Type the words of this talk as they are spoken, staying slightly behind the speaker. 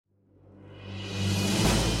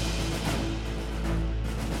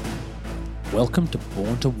Welcome to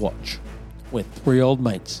Born to Watch, where three old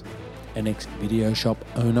mates, an ex-video shop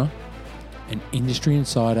owner, an industry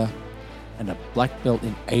insider, and a black belt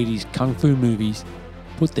in 80s kung fu movies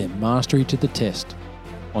put their mastery to the test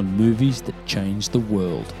on movies that changed the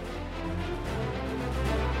world.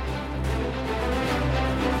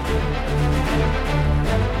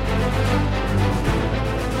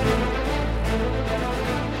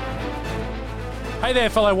 Hey there,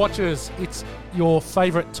 fellow watchers. It's your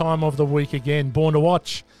favourite time of the week again, Born to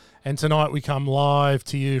Watch. And tonight we come live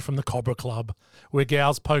to you from the Cobra Club, where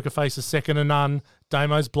Gow's poker face is second to none,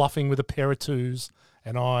 Damo's bluffing with a pair of twos,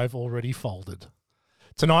 and I've already folded.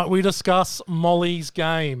 Tonight we discuss Molly's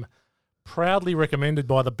Game, proudly recommended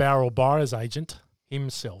by the barrel buyer's agent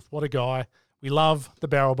himself. What a guy. We love the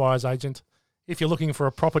barrel buyer's agent. If you're looking for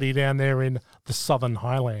a property down there in the Southern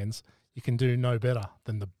Highlands, you can do no better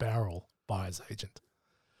than the barrel buyer's agent.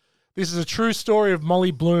 This is a true story of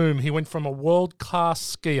Molly Bloom. He went from a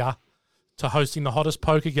world-class skier to hosting the hottest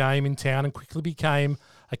poker game in town and quickly became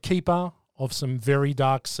a keeper of some very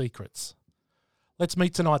dark secrets. Let's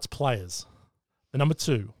meet tonight's players. The number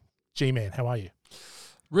 2, G-Man, how are you?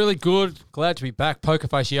 Really good. Glad to be back. Poker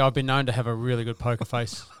face. Yeah, I've been known to have a really good poker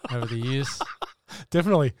face over the years.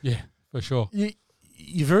 Definitely. Yeah, for sure.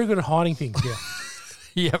 You're very good at hiding things, yeah.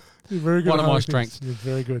 Yep. You're very good One at of my hiding strengths. things.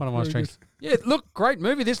 You're very good. One of my Very strengths. good. Yeah, look, great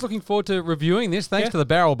movie. This. Looking forward to reviewing this. Thanks Yeah. to the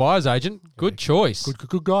barrel buyer's agent. Good choice.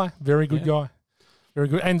 Good guy. Very good guy. Very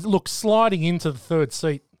good. And look, sliding into the third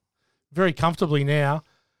seat very comfortably now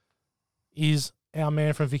is our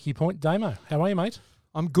man from Vicky Point, Damo. How are you, mate?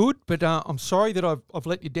 I'm good, but I'm sorry that I've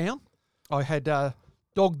let you down. I had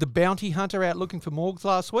Dog the Bounty Hunter out looking for morgues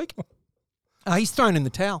last week. He's thrown in the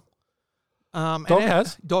towel. Dog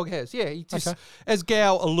has? Dog has, yeah. He just, Okay. as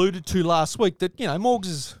Gow alluded to last week, that, you know, morgues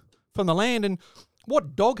is from the land. And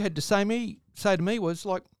what Dog had to say to me was,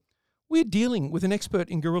 like, we're dealing with an expert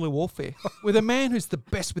in guerrilla warfare, with a man who's the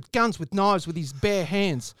best with guns, with knives, with his bare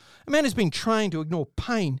hands. A man who's been trained to ignore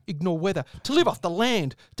pain, ignore weather, to live off the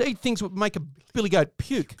land, to eat things that would make a billy goat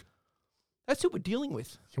puke. That's who we're dealing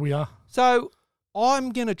with. Here we are. So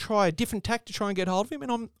I'm going to try a different tack to try and get hold of him,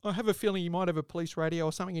 and I have a feeling he might have a police radio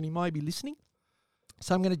or something, and he may be listening.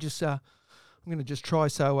 So I'm going to just try.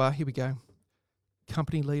 So here we go.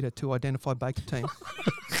 Company leader to identify Baker team: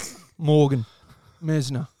 Morgan,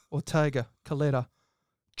 Mesner, Ortega, Coletta,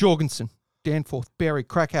 Jorgensen, Danforth, Berry,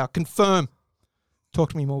 Krakow. Confirm. Talk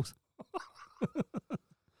to me, Morgs.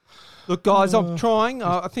 Look, guys, I'm trying.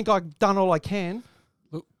 I think I've done all I can.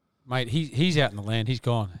 Look, mate, he's out in the land. He's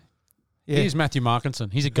gone. Yeah. Here's Matthew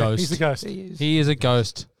Markinson. He's a ghost. He's a ghost. He is a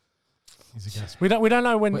ghost. He's a ghost. We don't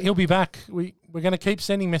know when he'll be back. We're going to keep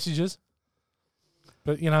sending messages.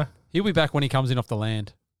 But, you know. He'll be back when he comes in off the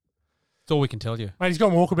land. That's all we can tell you. Mate, he's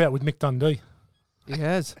gone walkabout with Mick Dundee. He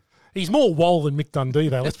has. He's more Wall than Mick Dundee,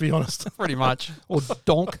 though, let's be honest. Pretty much. Or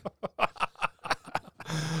Donk.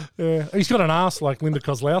 Yeah, he's got an ass like Linda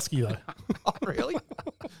Kozlowski, though. Oh, really?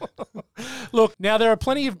 Look, now there are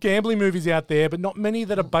plenty of gambling movies out there, but not many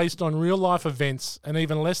that are based on real-life events, and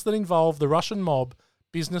even less that involve the Russian mob,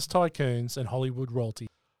 business tycoons, and Hollywood royalty.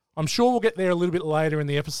 I'm sure we'll get there a little bit later in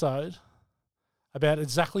the episode about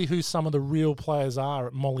exactly who some of the real players are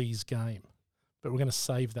at Molly's Game, but we're going to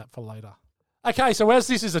save that for later. Okay, so as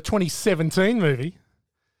this is a 2017 movie,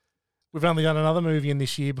 we've only done another movie in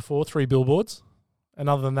this year before, 3 Billboards, and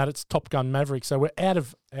other than that, it's Top Gun Maverick, so we're out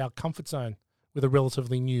of our comfort zone with a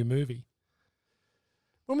relatively new movie.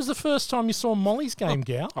 When was the first time you saw Molly's Game,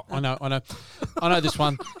 Gow? Oh, I know this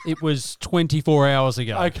one. It was 24 hours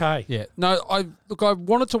ago. Okay. Yeah. No, I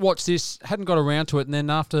wanted to watch this, hadn't got around to it, and then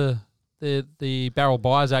after the barrel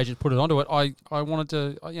buyer's agent put it onto it, I wanted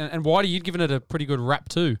to, and Whitey, you'd given it a pretty good rap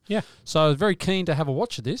too. Yeah. So I was very keen to have a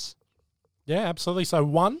watch of this. Yeah, absolutely. So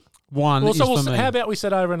one is for me. How about we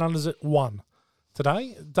set over and unders at 1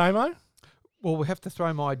 today, Damo? Well, we have to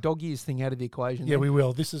throw my dog ears thing out of the equation. Yeah, then. we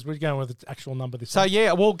will. We're going with the actual number this So, time.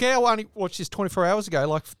 yeah, well, Gow only watched this 24 hours ago.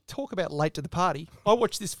 Like, talk about late to the party. I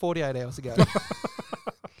watched this 48 hours ago.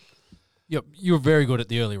 Yep, you're very good at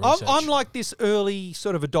the early research. I'm like this early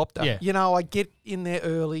sort of adopter. Yeah. You know, I get in there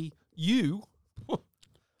early. You?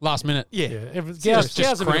 Last minute. Yeah. Gow's a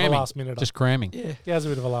bit of a cramming. last minute. Just cramming. Yeah. Gow's a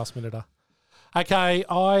bit of a last minute. Okay,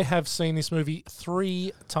 I have seen this movie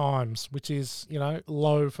 3 times, which is,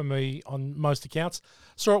 low for me on most accounts.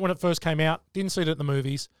 Saw it when it first came out, didn't see it at the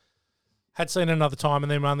movies, had seen it another time, and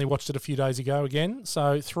then only watched it a few days ago again.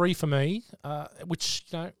 So 3 for me, which,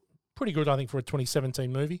 pretty good, I think, for a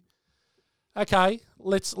 2017 movie. Okay,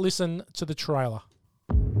 let's listen to the trailer.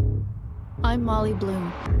 I'm Molly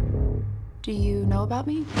Bloom. Do you know about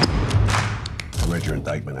me? I read your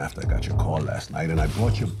indictment after I got your call last night, and I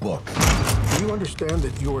bought your book. Do you understand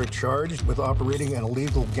that you are charged with operating an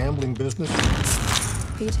illegal gambling business?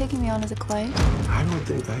 Are you taking me on as a client? I don't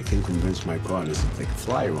think I can convince my partners to take a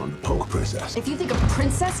flyer on the poker princess. If you think a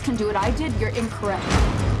princess can do what I did, you're incorrect.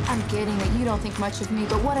 I'm getting that you don't think much of me,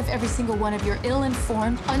 but what if every single one of your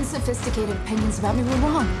ill-informed, unsophisticated opinions about me were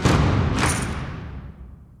wrong?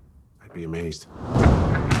 I'd be amazed.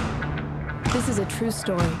 This is a true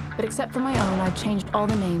story, but except for my own, I've changed all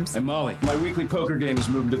the names. Hey, Molly, my weekly poker game is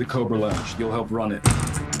moving to the Cobra Lounge. You'll help run it.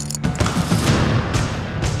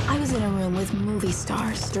 I was in a room with movie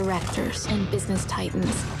stars, directors, and business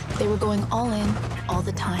titans. They were going all in, all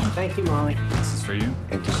the time. Thank you, Molly. This is for you.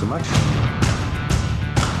 Thank you so much.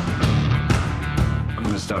 I'm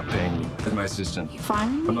gonna stop paying you as my assistant. You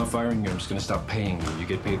firing me? I'm not firing you. I'm just gonna stop paying you. You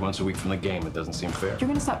get paid once a week from the game. It doesn't seem fair. You're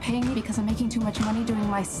gonna stop paying me because I'm making too much money doing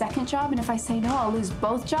my second job, and if I say no, I'll lose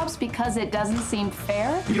both jobs because it doesn't seem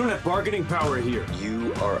fair? You don't have bargaining power here.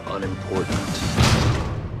 You are unimportant.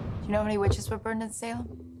 You know how many witches were burned in Salem?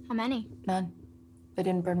 How many? None. They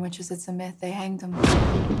didn't burn witches, it's a myth. They hanged them.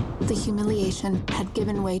 The humiliation had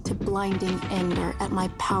given way to blinding anger at my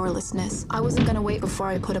powerlessness. I wasn't gonna wait before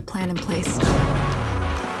I put a plan in place.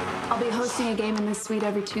 I'll be hosting a game in this suite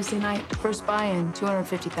every Tuesday night. First buy-in,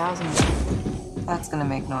 $250,000. That's gonna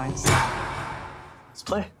make noise. Let's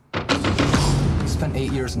play. I spent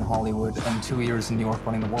 8 years in Hollywood and 2 years in New York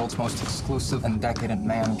running the world's most exclusive and decadent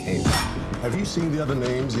man cave. Have you seen the other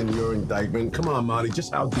names in your indictment? Come on, Marty,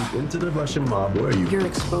 just how deep into the Russian mob were you? Your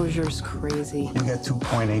exposure's crazy. You got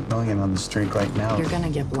 $2.8 million on the street right now. You're gonna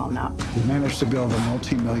get blown up. You managed to build a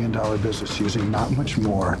multi-million-dollar business using not much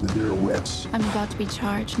more than your wits. I'm about to be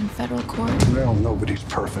charged in federal court. Well, nobody's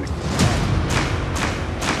perfect.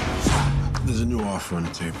 There's a new offer on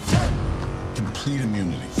the table. Complete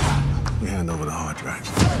immunity. We hand over the hard drives.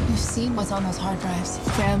 You've seen what's on those hard drives.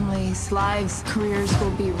 Families, lives, careers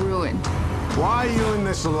will be ruined. Why are you in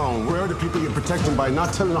this alone? Where are the people you're protecting by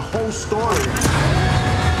not telling the whole story?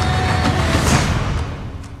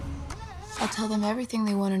 I'll tell them everything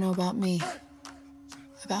they want to know about me.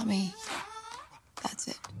 About me. That's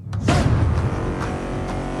it.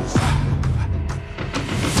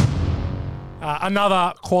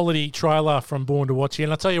 Another quality trailer from Born to Watch here.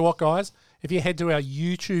 And I'll tell you what, guys, if you head to our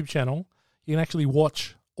YouTube channel, you can actually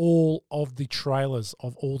watch all of the trailers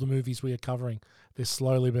of all the movies we are covering. They're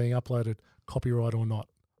slowly being uploaded, copyright or not.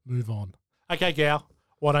 Move on. Okay, Gow,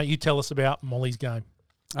 why don't you tell us about Molly's game?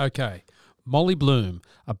 Okay. Molly Bloom,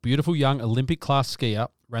 a beautiful young Olympic-class skier,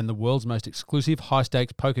 ran the world's most exclusive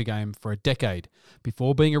high-stakes poker game for a decade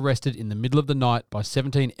before being arrested in the middle of the night by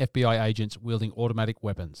 17 FBI agents wielding automatic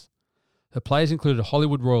weapons. Her players included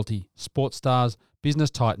Hollywood royalty, sports stars, business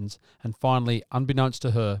titans, and finally, unbeknownst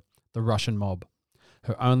to her, the Russian mob.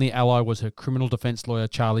 Her only ally was her criminal defense lawyer,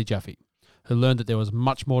 Charlie Jaffey, who learned that there was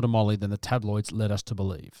much more to Molly than the tabloids led us to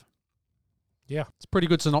believe. Yeah. It's a pretty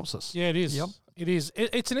good synopsis. Yeah, it is. Yep. It is.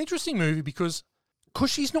 It's an interesting movie because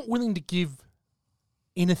she's not willing to give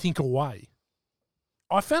anything away.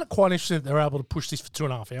 I found it quite interesting that they're able to push this for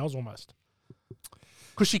 2.5 hours almost.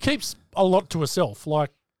 Because she keeps a lot to herself.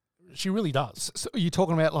 Like, she really does. So you're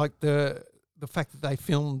talking about like the fact that they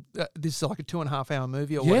filmed this is like a 2.5 hour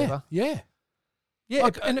movie or whatever. Yeah. Yeah,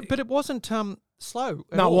 Like, but it wasn't slow.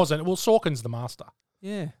 at No, all. it wasn't. Well, Sorkin's the master.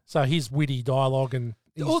 Yeah. So his witty dialogue and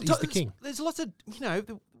he's the king. There's lots of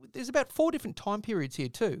there's about 4 different time periods here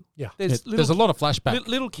too. Yeah. There's There's a lot of flashback.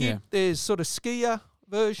 little kid. Yeah. There's sort of skier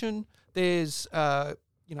version. There's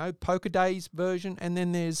poker days version, and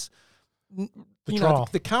then there's the current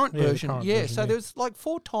version. current Yeah. version, So yeah. there's like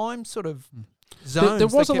 4 times sort of zones. There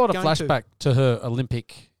was they a lot kept of going to. flashback to her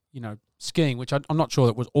Olympic, skiing, which I'm not sure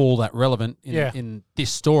that was all that relevant in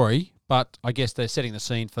this story, but I guess they're setting the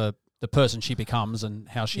scene for the person she becomes and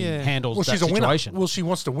how she handles that she's a situation. winner. Well, she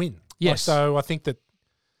wants to win. Yes. Like, so I think that.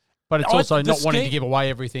 But it's also the not wanting to skiing- give away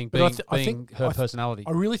everything, But I being think- her personality.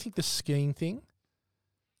 I really think the skiing thing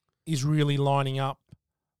is really lining up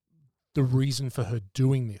the reason for her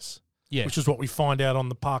doing this. Yeah. Which is what we find out on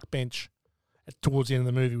the park bench towards the end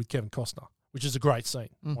of the movie with Kevin Costner, which is a great scene,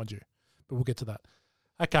 mind you. But we'll get to that.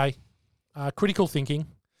 Okay. Critical thinking.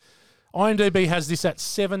 IMDb has this at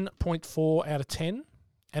 7.4 out of 10,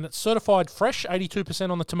 and it's certified fresh,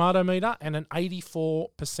 82% on the tomato meter, and an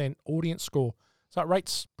 84% audience score. So it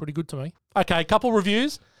rates pretty good to me. Okay, couple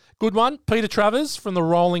reviews. Good one. Peter Travers from the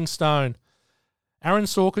Rolling Stone. Aaron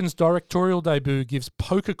Sorkin's directorial debut gives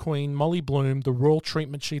poker queen Molly Bloom the royal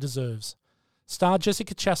treatment she deserves. Star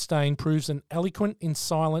Jessica Chastain proves an eloquent in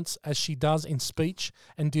silence as she does in speech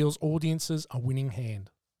and deals audiences a winning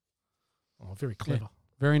hand. Oh, very clever.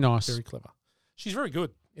 Very nice. Very clever. She's very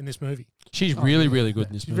good in this movie. She's really, really good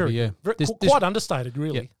in this movie. Very, yeah, quite understated,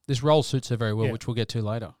 really. Yeah, this role suits her very well, Yeah. which we'll get to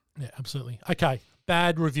later. Yeah, absolutely. Okay,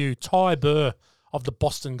 bad review. Ty Burr of the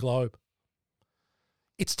Boston Globe.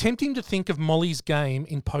 It's tempting to think of Molly's game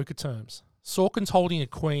in poker terms. Sorkin's holding a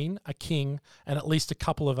queen, a king, and at least a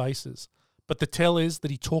couple of aces. But the tell is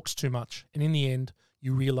that he talks too much, and in the end,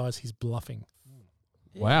 you realise he's bluffing.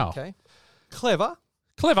 Wow. Okay. Clever.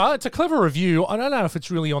 Clever. It's a clever review. I don't know if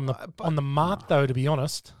it's really on the mark, though, to be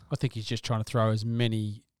honest. I think he's just trying to throw as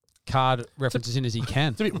many card references in as he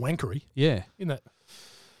can. It's a bit wankery, Yeah. isn't it?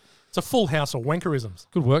 It's a full house of wankerisms.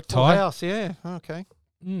 Good work, Full Ty. house, yeah. Okay.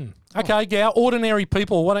 Okay, Gow, ordinary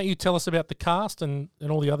people. Why don't you tell us about the cast and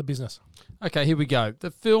all the other business? Okay, here we go.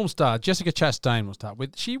 The film star, Jessica Chastain, we'll start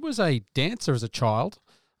with. She was a dancer as a child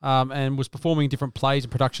and was performing different plays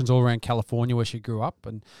and productions all around California where she grew up.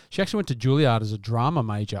 And she actually went to Juilliard as a drama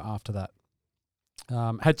major after that.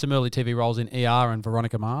 Had some early TV roles in ER and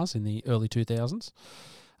Veronica Mars in the early 2000s.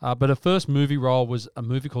 But her first movie role was a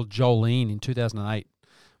movie called Jolene in 2008,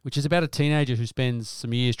 which is about a teenager who spends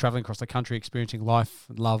some years traveling across the country experiencing life,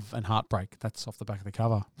 love, and heartbreak. That's off the back of the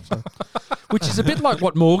cover. So, which is a bit like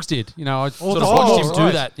what Morgs did. You know, I sort of watched him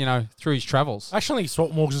do that, you know, through his travels. Actually, it's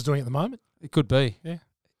what Morgs is doing at the moment. It could be. Yeah.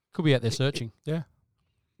 Could be out there searching. Yeah.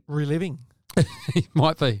 Reliving. He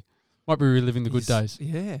might be. Might be reliving the good days.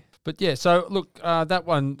 Yeah. But yeah, so look, that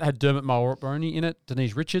one had Dermot Mulroney in it,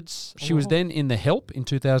 Denise Richards. She was then in The Help in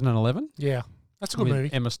 2011. Yeah. That's a good with movie.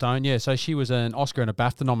 Emma Stone, yeah. So she was an Oscar and a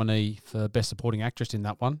BAFTA nominee for Best Supporting Actress in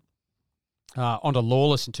that one. On to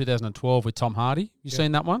Lawless in 2012 with Tom Hardy. You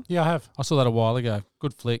seen that one? Yeah, I have. I saw that a while ago.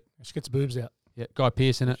 Good flick. She gets boobs out. Yeah, Guy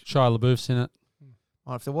Pearce in it. Shia LaBeouf's in it.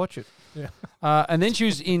 I'll have to watch it. Yeah. And then she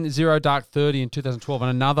was in Zero Dark 30 in 2012 and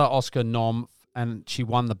another Oscar nom, and she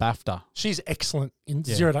won the BAFTA. She's excellent in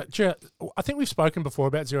Yeah. Zero Dark. I think we've spoken before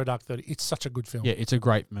about Zero Dark 30. It's such a good film. Yeah, it's a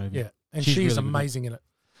great movie. Yeah. And She's she's really good. amazing in it.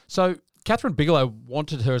 So Catherine Bigelow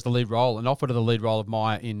wanted her as the lead role and offered her the lead role of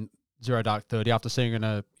Maya in Zero Dark 30 after seeing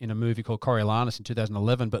her in a movie called Coriolanus in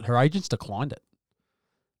 2011, but her agents declined it.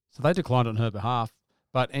 So they declined it on her behalf.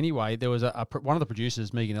 But anyway, there was one of the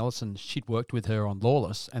producers, Megan Ellison, she'd worked with her on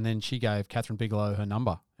Lawless, and then she gave Catherine Bigelow her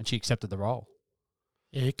number, and she accepted the role.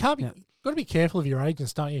 Yeah, you can't be. Yeah. Got to be careful of your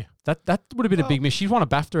agents, don't you? That would have been a big miss. She's won a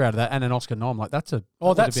BAFTA out of that and an Oscar nom. Like that That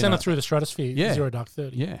would have sent been her through the stratosphere. Yeah. Zero Dark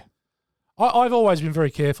 30. Yeah. I've always been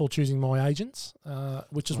very careful choosing my agents,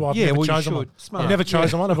 which is why I've never chosen one. Smart. I've never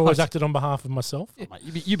chosen one. I've always acted on behalf of myself. Yeah, mate,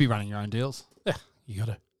 you'd be running your own deals. Yeah, you got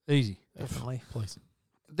to. Easy. Definitely. Please.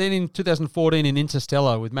 Then in 2014 in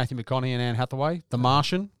Interstellar with Matthew McConaughey and Anne Hathaway, The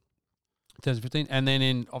Martian, 2015, and then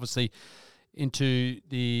into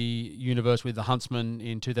the universe with The Huntsman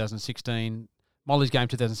in 2016, Molly's Game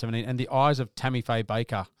 2017, and The Eyes of Tammy Faye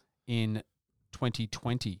Baker in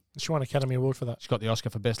 2020. She won an Academy Award for that. She got the Oscar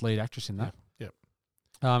for Best Lead Actress in that. Yeah.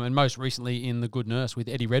 And most recently in The Good Nurse with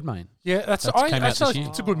Eddie Redmayne. Yeah, That came out this year.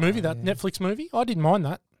 it's a good movie, that Netflix movie. I didn't mind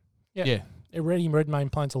that. Yeah. Eddie Redmayne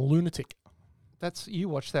playing a lunatic. You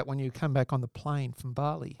watched that when you come back on the plane from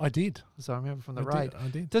Bali, I did. as I remember from the I raid. did, I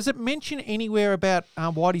did. Does it mention anywhere about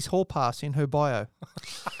Whitey's hall pass in her bio?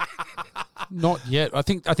 Not yet. I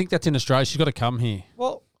think that's in Australia. She's got to come here.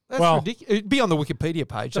 Well, that's Well- ridiculous. It'd be on the Wikipedia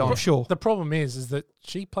page, I'm sure. The problem is that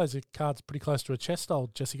she plays the cards pretty close to her chest,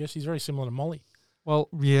 old Jessica. She's very similar to Molly. Well,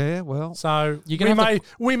 Yeah, well. So You're gonna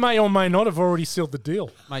we may or may not have already sealed the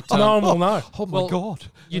deal. mate, No one will know. Oh, my Well, God.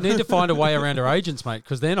 you need to find a way around her agents, mate,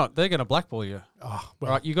 because they're going to blackball you. Oh, All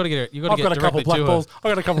right, you got to get it. You got to I've get got a couple directly black to her. balls. I've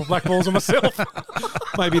got a couple of black balls on myself.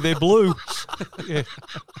 Maybe they're blue. Yeah.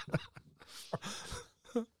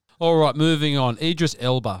 All right, moving on. Idris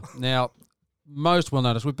Elba. Now, most well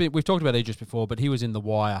noticed. We've talked about Idris before, but he was in The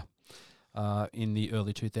Wire in the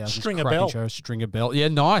early 2000s. Stringer Cracking Bell. show, Stringer Bell. Yeah,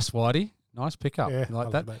 nice, Whitey. Nice pickup. Yeah, You I like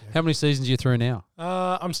love that? that, yeah. How many seasons are you through now?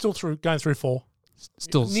 I'm still going through 4.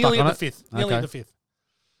 Still nearly stuck at on the it? fifth. Nearly Okay. at the fifth.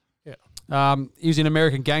 Yeah. He was in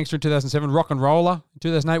American Gangster in 2007, Rock and Roller in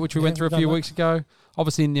 2008, which we went through a we've few done that. weeks ago.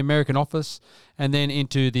 Obviously in The American Office, and then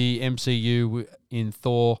into the MCU in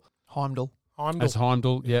Thor Heimdall. as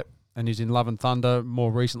Heimdall. Yep, and he's in Love and Thunder more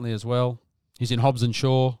recently as well. He's in Hobbs and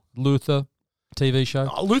Shaw, Luther, TV show.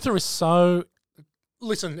 Luther is so.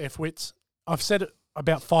 Listen, F-wits. I've said it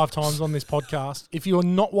about 5 times on this podcast. If you are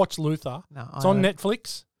not watched Luther, it's on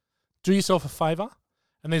Netflix. Do yourself a favour.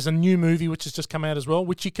 And there's a new movie which has just come out as well,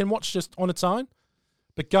 which you can watch just on its own.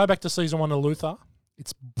 But go back to season 1 of Luther.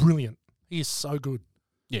 It's brilliant. He is so good.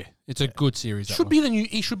 Yeah, it's a good series. that Should one. be the new.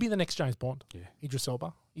 He should be the next James Bond. Yeah. Idris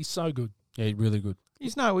Elba. He's so good. Yeah, really good.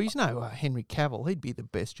 He's no Henry Cavill. He'd be the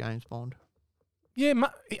best James Bond. Yeah,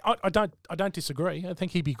 I don't disagree. I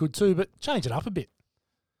think he'd be good too, but change it up a bit.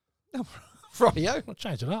 Rightio. Well,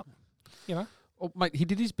 change it up. you know. Oh, mate, he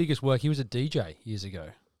did his biggest work. He was a DJ years ago.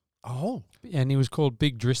 Oh. And he was called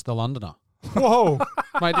Big Driss the Londoner. Whoa.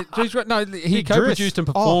 Mate, he Big co-produced Driss. and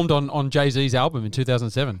performed on Jay-Z's album in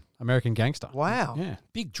 2007, American Gangster. Wow. Yeah.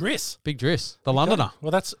 Big Driss. Big Driss, the Londoner.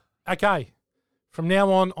 Well, that's okay. From now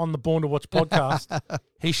on the Born to Watch podcast,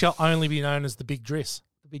 he shall only be known as the Big Driss.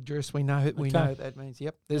 The Big Driss, we know Okay. what that means.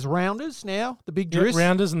 Yep. There's Rounders now, the Big Yep, Driss.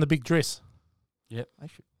 Rounders and the Big Driss. Yep.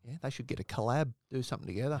 They should get a collab, do something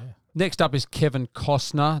together. Yeah. Next up is Kevin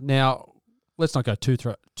Costner. Now, let's not go too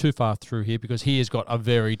far through here because he has got a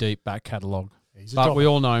very deep back catalogue. He's a But topper. we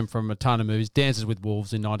all know him from a ton of movies. Dances with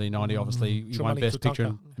Wolves in 1990, obviously. He won Chumani Best Picture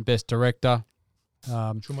Tatanka. and Best Director.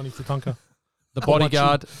 Chumani Tatanka. The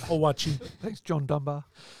Bodyguard. Owachi. Thanks, John Dunbar.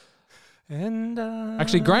 And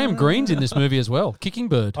Actually, Graham Greene's in this movie as well. Kicking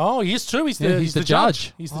Bird. Oh, he is too. He's the, Yeah, he's the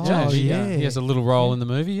judge. He's the Oh, judge. yeah. He has a little role in the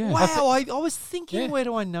movie, yeah. Wow, I was thinking, Yeah. where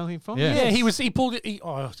do I know him from? Yeah. Yeah, Yes. he pulled it. You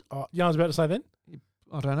know what I was about to say then?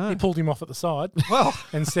 I don't know. He pulled him off at the side Well,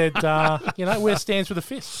 and said, where stands with a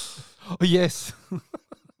fist? yes.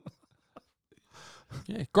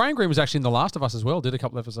 Yeah. Graham Greene was actually in The Last of Us as well. Did a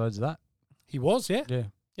couple episodes of that. He was, yeah. Yeah.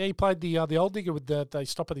 Yeah, he played the old digger with they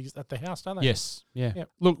stop at the house, don't they? Yes. Yeah. Yep.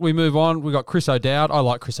 Look, we move on. We got Chris O'Dowd. I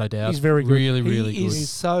like Chris O'Dowd. He's very good. Really, really He good. is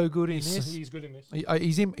so good in He's, this. he's good in this.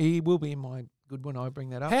 He will be in my good when I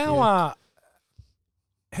bring that up.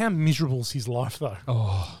 How miserable is his life though?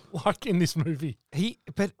 Oh. Like in this movie. He's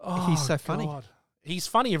Oh, so funny. God. He's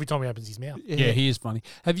funny every time he opens his mouth. Yeah, he is funny.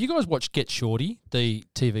 Have you guys watched Get Shorty, the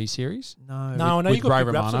TV series? No. No, I know with you got Ray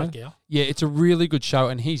good raps on Romano. it, Gow. Yeah, it's a really good show,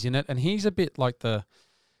 and he's in it, and he's a bit like the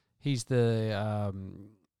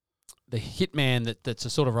hitman that's a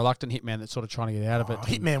sort of reluctant hitman that's sort of trying to get out of it. Oh,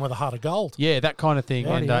 Hitman with a heart of gold. Yeah, that kind of thing,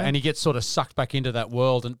 Yeah, and he gets sort of sucked back into that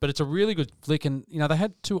world. But it's a really good flick, and they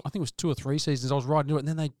had I think it was 2 or 3 seasons. I was right into it, and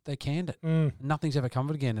then they canned it. Nothing's ever come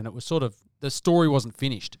of it again, and it was sort of the story wasn't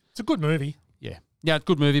finished. It's a good movie. Yeah, it's a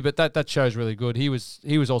good movie, but that show's really good. He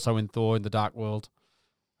was also in Thor in the Dark World.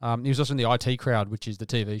 He was also in the IT Crowd, which is the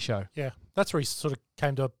TV show. Yeah, that's where he sort of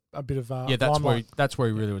came to a bit of That's where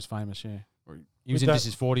he really was famous. Yeah, he was With in that- This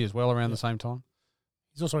Is 40 as well around the same time.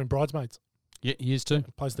 He's also in Bridesmaids. Yeah, he is too.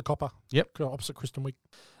 Plays the copper. Yep. Opposite Kristen Wiig.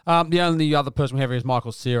 The only other person we have here is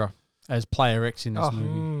Michael Cera as Player X in this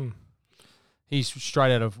movie. He's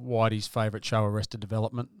straight out of Whitey's favourite show, Arrested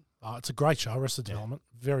Development. Oh, it's a great show, Arrested Development.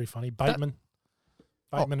 Very funny. Bateman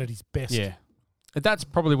at his best. Yeah. That's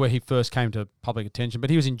probably where he first came to public attention, but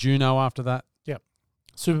he was in Juno after that. Yep.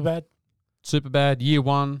 Superbad, Year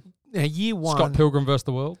One. Now, Year One. Scott Pilgrim vs.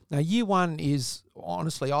 the World. Now, Year One is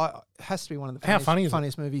honestly, has to be one of the How funny is it?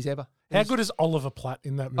 funniest movies ever. How good is Oliver Platt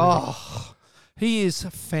in that movie? Oh, he is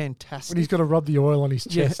fantastic. When he's got to rub the oil on his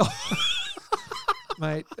Yeah. chest.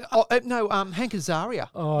 Mate. Hank Azaria.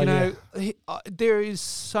 Oh, there is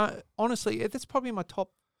so honestly, that's probably my top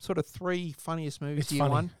sort of 3 funniest movies. It's Year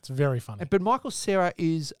funny. One. It's very funny. But Michael Cera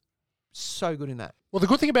is so good in that. Well, the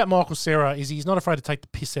good thing about Michael Cera is he's not afraid to take the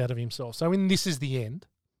piss out of himself. So in This Is the End,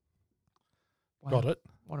 Wow. got it.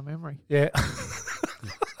 What a memory. Yeah.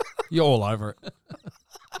 You're all over it.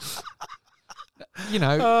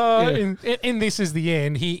 In This Is the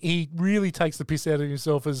End, he really takes the piss out of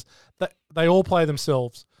himself as they all play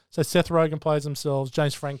themselves. So Seth Rogen plays themselves,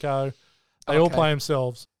 James Franco, they all play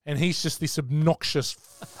themselves. And he's just this obnoxious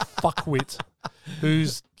fuckwit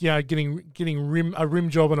who's getting a rim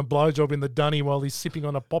job and a blow job in the dunny while he's sipping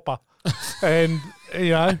on a popper. And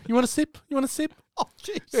you want to sip? You want to sip? Oh,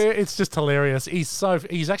 jeez. It's just hilarious. He's a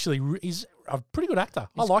pretty good actor.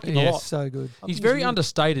 I like him a lot. So good. He's very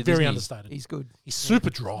understated. Very isn't he? understated. He's good. He's super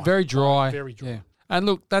dry. Very dry. Very dry. Yeah. And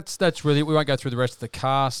look, that's really. We won't go through the rest of the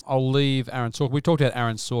cast. I'll leave Aaron Sorkin. We talked about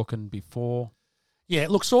Aaron Sorkin before. Yeah,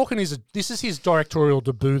 look, Sorkin this is his directorial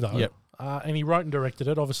debut though. Yep. And he wrote and directed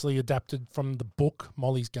it. Obviously adapted from the book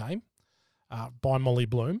Molly's Game by Molly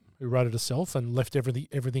Bloom, who wrote it herself and left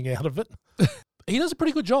everything out of it. He does a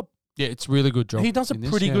pretty good job. Yeah, it's a really good job. He does a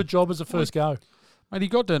pretty good job as a first go. Mate, he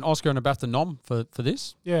got an Oscar and a BAFTA nom for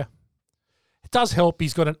this. Yeah. It does help.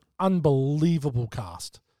 He's got an unbelievable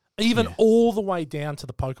cast. Even all the way down to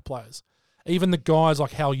the poker players. Even the guys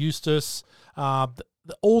like Hal Eustace,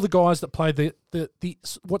 all the guys that play the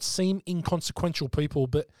what seem inconsequential people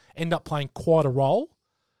but end up playing quite a role.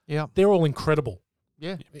 Yeah. They're all incredible.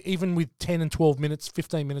 Yeah. Even with 10 and 12 minutes,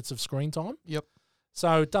 15 minutes of screen time. Yep.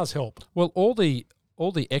 So it does help. Well, all the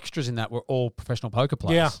extras in that were all professional poker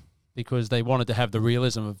players. Yeah. Because they wanted to have the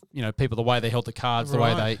realism of, people, the way they held the cards, the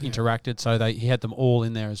way they interacted. So he had them all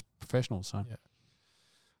in there as professionals. So. Yeah.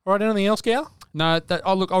 All right, anything else, Gow? No,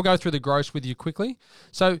 I'll go through the gross with you quickly.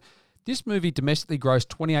 So this movie domestically grossed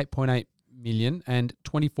 $28.8 million and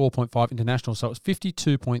 24.5 international, so it was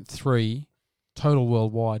 52.3 total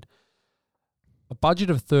worldwide. A budget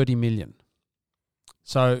of 30 million.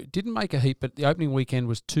 So didn't make a heap, but the opening weekend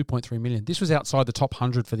was 2.3 million. This was outside the top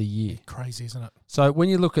 100 for the year. Crazy, isn't it? So when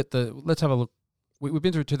you look at let's have a look. We've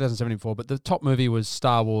been through 2007 before, but the top movie was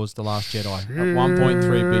Star Wars: The Last Jedi at 1.3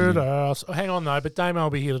 billion. Hang on though, but Damo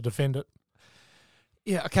will be here to defend it.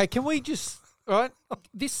 Yeah, okay, can we just, right,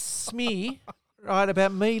 this smear, right,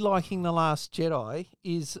 about me liking The Last Jedi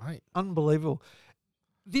is unbelievable.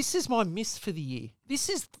 This is my miss for the year. This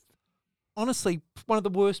is honestly one of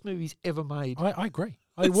the worst movies ever made. I agree.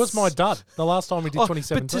 It was my dud the last time we did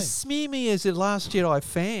 2017. But to smear me as a Last Jedi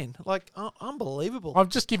fan, like, unbelievable. I'm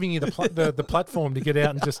just giving you the platform to get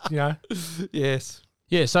out and just, Yes.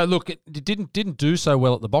 Yeah, so look, it didn't do so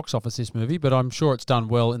well at the box office, this movie, but I'm sure it's done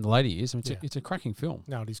well in the later years. I mean, it's a cracking film.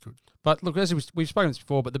 No, it is good. But look, as we've spoken this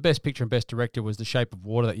before, but the best picture and best director was The Shape of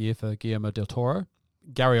Water that year for Guillermo del Toro.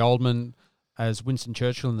 Gary Oldman as Winston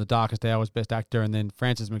Churchill in The Darkest Hour was best actor, and then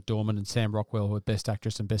Frances McDormand and Sam Rockwell were best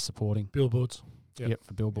actress and best supporting. Billboards. Yep,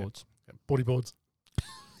 for Billboards. Yep. Bodyboards.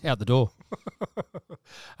 Out the door.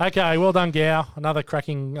 Okay, well done, Gow. Another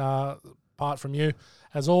cracking part from you.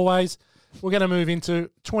 As always, we're going to move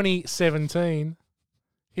into 2017.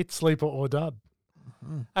 Hit, sleeper, or dud.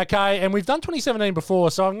 Mm-hmm. Okay, and we've done 2017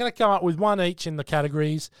 before, so I'm going to come up with one each in the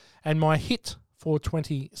categories. And my hit for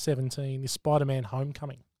 2017 is Spider-Man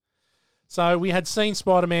Homecoming. So we had seen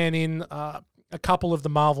Spider-Man in a couple of the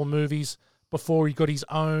Marvel movies before he got his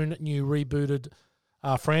own new rebooted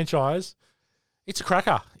franchise. It's a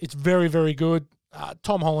cracker. It's very, very good.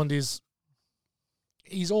 Tom Holland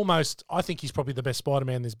he's almost, I think he's probably the best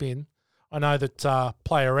Spider-Man there's been. I know that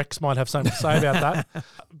Player X might have something to say about that,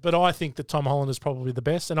 but I think that Tom Holland is probably the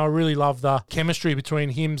best, and I really love the chemistry between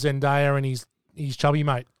him, Zendaya, and his chubby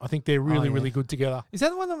mate. I think they're really, really good together. Is that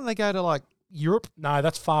the one when they go to, like, Europe? No,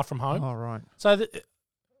 that's Far From Home. Oh, right. So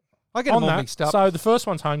I get them all mixed up. So the first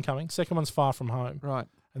one's Homecoming, second one's Far From Home. Right.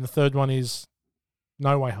 And the third one is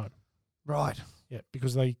No Way Home. Right. Yeah,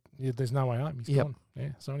 because there's no way home. He's gone. Yeah.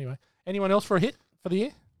 So anyway, anyone else for a hit for the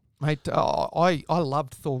year? Mate, I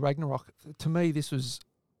loved Thor Ragnarok. To me, this is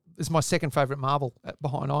my second favourite Marvel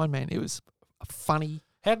behind Iron Man. It was a funny.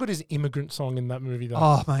 How good is Immigrant Song in that movie, though?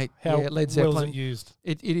 Oh, mate. well Led Zeppelin. is it used?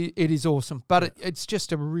 It is awesome. But it's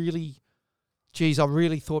just a really... Geez, I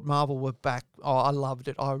really thought Marvel were back. Oh, I loved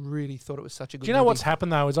it. I really thought it was such a good movie. Do you know what's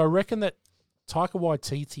happened, though, is I reckon that Taika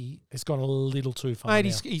Waititi has gone a little too far. Mate,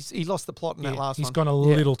 he lost the plot in that last one. He's gone a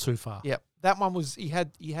little too far. Yep. That one was, he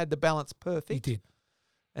had the balance perfect. He did.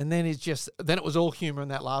 And then it was all humour in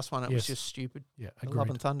that last one. It was just stupid. Yeah, agreed. Love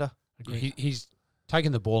and Thunder. He's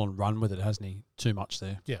taken the ball and run with it, hasn't he? Too much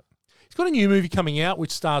there. Yeah. He's got a new movie coming out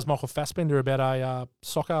which stars Michael Fassbender about a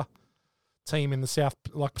soccer team in the South,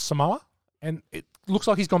 like Samoa. And it looks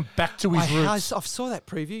like he's gone back to his roots. I saw that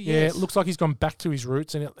preview, yes. Yeah, it looks like he's gone back to his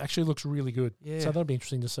roots, and it actually looks really good. Yeah. So that'll be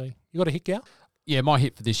interesting to see. You got a hit, Gow? Yeah, my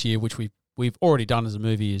hit for this year, which we've already done as a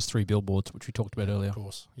movie, is 3 Billboards, which we talked about earlier. Of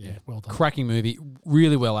course. Yeah, well done. Cracking movie,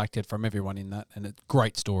 really well acted from everyone in that, and a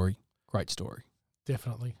great story. Great story.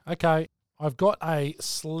 Definitely. Okay, I've got a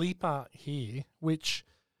sleeper here, which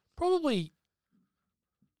probably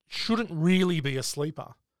shouldn't really be a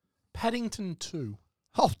sleeper. Paddington 2.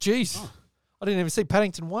 Oh, jeez. Oh. I didn't even see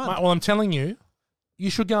Paddington 1. Well, I'm telling you,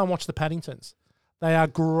 you should go and watch the Paddingtons. They are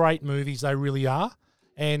great movies. They really are.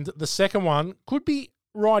 And the second one could be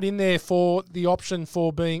right in there for the option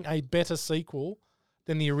for being a better sequel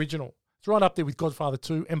than the original. It's right up there with Godfather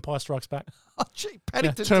 2, Empire Strikes Back. Oh, gee,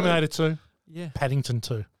 Paddington 2. Terminator 2. Yeah. Paddington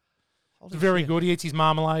 2. It's very good. He eats his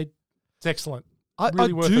marmalade. It's excellent. I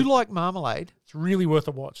do like marmalade. It's really worth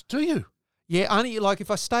a watch. Do you? Yeah, only like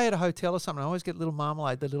if I stay at a hotel or something, I always get a little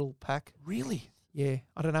marmalade, the little pack. Really? Yeah.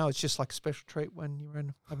 I don't know. It's just like a special treat when you're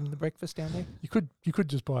having the breakfast down there. You could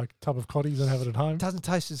just buy a tub of cotties and have it at home. It doesn't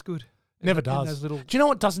taste as good. Never does. Do you know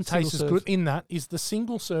what doesn't taste as good in that is the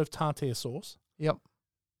single serve tartare sauce. Yep.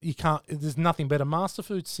 You can't. There's nothing better. Master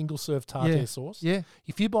Food's single serve tartare sauce. Yeah.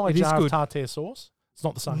 If you buy a jar of tartare sauce, it's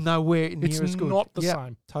not the same. Nowhere near as good. It's not the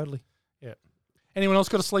same. Totally. Yeah. Anyone else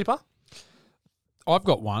got a sleeper? I've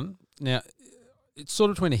got one. Now, it's sort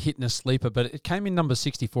of between a hit and a sleeper, but it came in number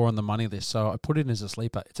 64 on the money list, so I put it in as a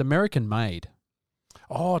sleeper. It's American Made.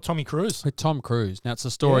 Oh, Tommy Cruise. With Tom Cruise. Now, it's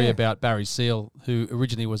a story about Barry Seal, who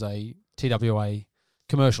originally was a TWA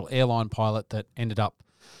commercial airline pilot that ended up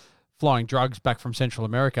flying drugs back from Central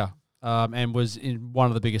America and was in one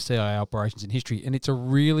of the biggest CIA operations in history. And it's a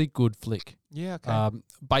really good flick. Yeah, okay.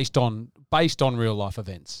 Based on real life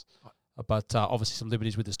events. But obviously some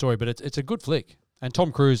liberties with the story. But it's a good flick. And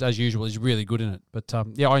Tom Cruise, as usual, is really good in it. But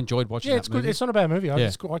I enjoyed watching. Yeah, that it's movie. good. It's not a bad movie. Yeah.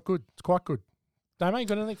 It's quite good. It's quite good. Damo, you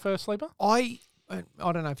got anything for Sleeper? I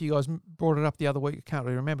don't know if you guys brought it up the other week. I can't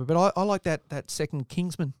really remember, but I like that second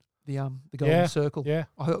Kingsman, the Golden Circle. Yeah,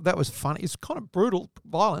 I thought that was funny. It's kind of brutal,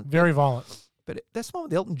 violent, very violent. but that's the one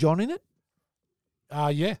with Elton John in it.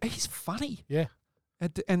 Yeah, He's funny. yeah,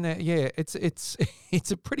 And it's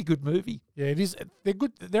it's a pretty good movie. yeah. It is. They're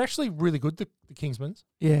good. They're actually really good. The Kingsmans.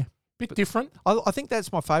 Yeah, Bit different. I think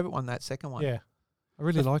that's my favourite one. That second one. Yeah, I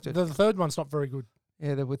really liked it. The third one's not very good.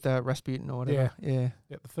 Yeah, they're with Rasputin or whatever. Yeah.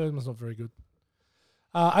 Yeah, the third one's not very good.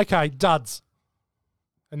 Okay, duds,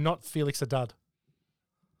 and not Felix a dud.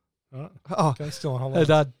 All right. Oh, Okay, still on hold.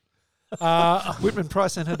 Haddad. Uh, Whitman,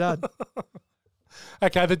 Price, and Haddad.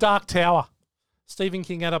 okay, The Dark Tower, Stephen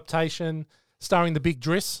King adaptation, starring the Big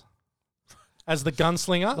Driss as the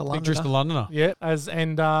gunslinger. The Big Driscoll Londoner. Yeah,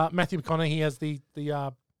 and Matthew McConaughey as the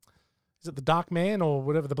is it the Dark Man or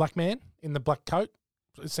whatever, the Black Man in the black coat,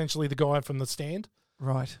 essentially the guy from The Stand.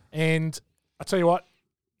 Right. And I tell you what,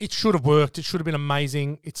 it should have worked. It should have been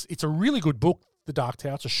amazing. It's a really good book, The Dark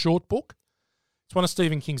Tower. It's a short book. It's one of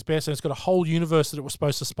Stephen King's best, and it's got a whole universe that it was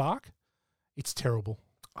supposed to spark. It's terrible.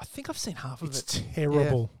 I think I've seen half of It's it.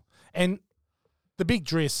 terrible. And the Big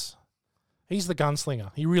Driss, he's the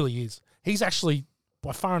gunslinger. He really is. He's actually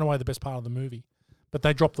by far and away the best part of the movie. But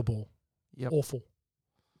they dropped the ball. Yep. Awful.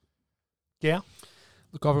 Yeah?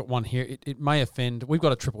 Look, I've got one here. It may offend. We've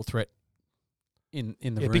got a triple threat in the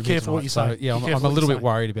room. Be careful what you tonight, say. So, yeah, Be I'm careful a what little you bit say.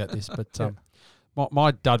 worried about this, but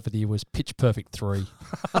my dud for the year was Pitch Perfect 3.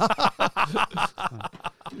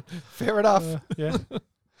 Fair enough. Yeah.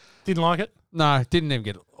 Didn't like it? No, didn't even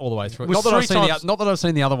get all the way through. Was Not that, I've three seen times- not that I've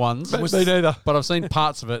seen the other ones, Me neither. but I've seen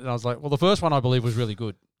parts of it, and I was like, well, the first one I believe was really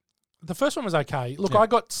good. The first one was okay. Look, Yeah. I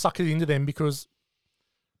got suckered into them because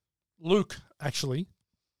Luke actually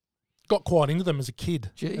got quite into them as a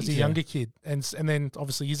kid, as a Jeez. younger kid. And then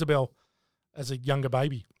obviously Isabel as a younger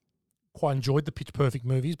baby. Quite enjoyed the Pitch Perfect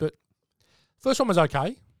movies, but first one was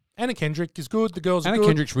okay. Anna Kendrick is good. The girls are Anna good.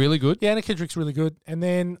 Kendrick's really good. Yeah, Anna Kendrick's really good. And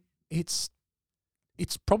then it's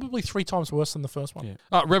probably 3 times worse than the first one.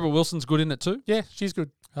 Yeah. Rebel Wilson's good in it too. Yeah, she's good.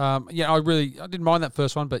 I didn't mind that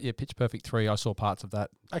first one, but yeah, Pitch Perfect 3, I saw parts of that.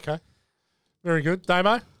 Okay. Very good.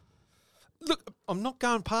 Damo? Look, I'm not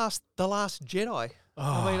going past The Last Jedi.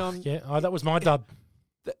 That was my dud.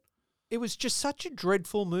 It was just such a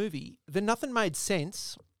dreadful movie that nothing made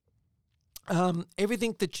sense.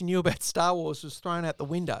 Everything that you knew about Star Wars was thrown out the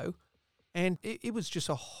window, and it was just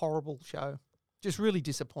a horrible show. Just really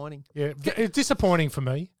disappointing. Yeah, it's disappointing for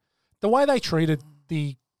me. The way they treated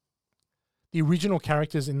the original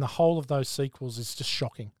characters in the whole of those sequels is just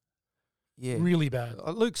shocking. Yeah. Really bad.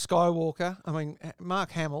 Luke Skywalker,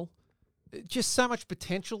 Mark Hamill, just so much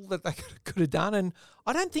potential that they could have done. And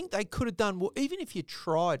I don't think they could have done, even if you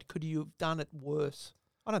tried, could you have done it worse?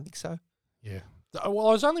 I don't think so. Yeah. Well,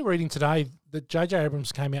 I was only reading today that J.J.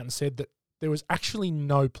 Abrams came out and said that there was actually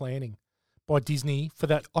no planning by Disney for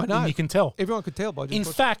that. I know. And you can tell. Everyone could tell by just In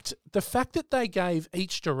fact, the fact that they gave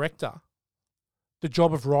each director the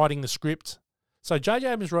job of writing the script. So J.J.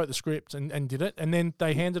 Abrams wrote the script and did it, and then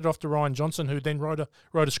they handed it off to Rian Johnson, who then wrote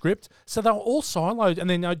a script. So they were all siloed, and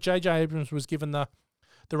then J.J. Abrams was given the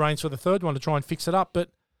reins for the third one to try and fix it up. But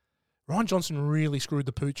Rian Johnson really screwed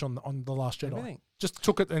the pooch on The Last Jedi. Everything. Just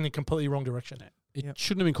took it in a completely wrong direction. It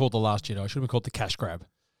shouldn't have been called The Last Jedi. It should have been called The Cash Grab.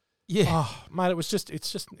 Yeah. Oh, mate, it's just,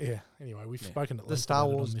 yeah. Anyway, we've spoken at The length Star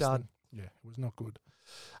about it Wars on this dud. thing. Yeah, it was not good.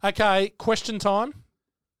 Okay, question time.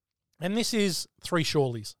 And this is 3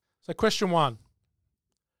 Shawleys. So question 1.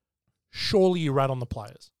 Surely you rat on the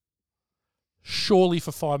players. Surely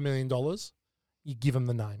for $5 million, you give them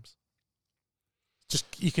the names.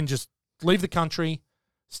 You can just leave the country,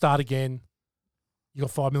 start again. You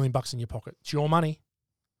got $5 million in your pocket. It's your money.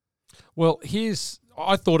 Well,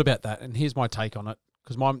 I thought about that, and here's my take on it,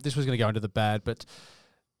 because this was going to go into the bad, but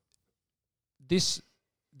this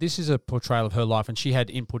is a portrayal of her life, and she had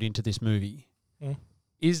input into this movie. Mm.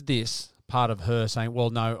 Is this part of her saying, well,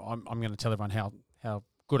 no, I'm going to tell everyone how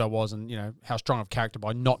good I was and, how strong of character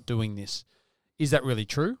by not doing this? Is that really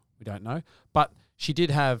true? We don't know. But she did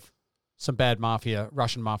have some bad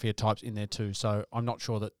Russian mafia types in there too, so I'm not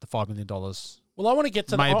sure that the $5 million Well, I want to get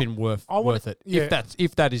to may have been worth it, yeah.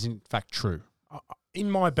 if that is in fact true. In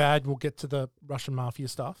my bad, we'll get to the Russian mafia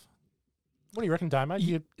stuff. What do you reckon, Damo? Do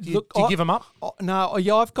you give them up? No,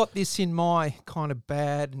 yeah, I've got this in my kind of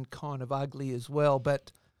bad and kind of ugly as well,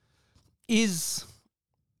 but is,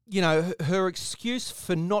 her excuse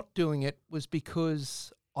for not doing it was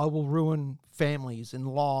because I will ruin families and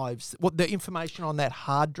lives. What the information on that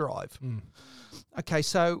hard drive. Mm. Okay,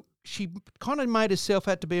 so she kind of made herself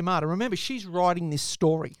out to be a martyr. Remember, she's writing this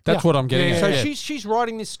story. That's what I'm getting at. So yeah. she's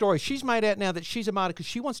writing this story. She's made out now that she's a martyr because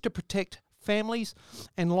she wants to protect families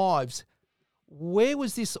and lives. Where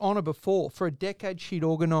was this honour before? For a decade, she'd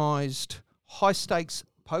organised high-stakes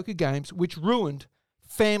poker games which ruined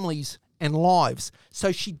families and lives.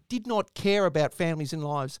 So she did not care about families and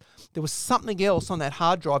lives. There was something else on that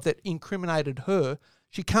hard drive that incriminated her.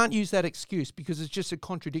 She can't use that excuse because it's just a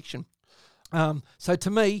contradiction. So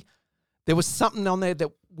to me, there was something on there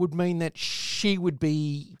that would mean that she would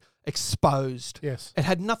be exposed. Yes. It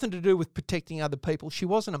had nothing to do with protecting other people. She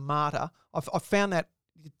wasn't a martyr. I found that...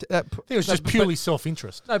 it was just purely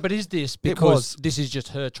self-interest. No, but is this because this is just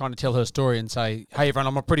her trying to tell her story and say, hey, everyone,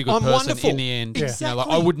 I'm a pretty good person wonderful. in the end. Exactly. You know, like,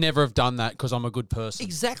 I would never have done that because I'm a good person.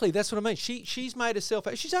 Exactly. That's what I mean. She's made herself...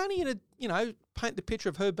 She's only going to, paint the picture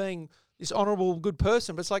of her being this honourable, good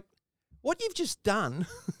person. But it's like, what you've just done...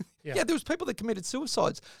 Yeah, there was people that committed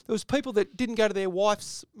suicides. There was people that didn't go to their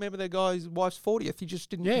wife's... Remember their guy's wife's 40th? He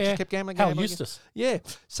just didn't... He just kept gambling. Hal Eustace. Yeah.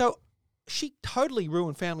 So... She totally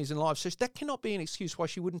ruined families and lives. So that cannot be an excuse why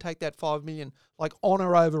she wouldn't take that $5 million, like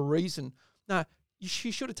honour over reason. No,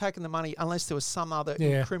 she should have taken the money unless there was some other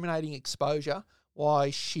incriminating exposure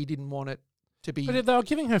why she didn't want it to be. But they were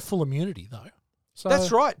giving her full immunity, though. So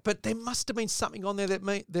that's right. But there must have been something on there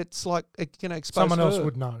that's like going to expose someone else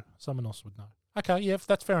would know. Someone else would know. Okay, yeah,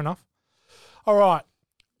 that's fair enough. All right.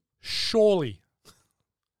 Surely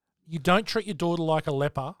you don't treat your daughter like a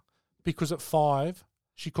leper because at 5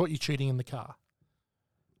 she caught you cheating in the car.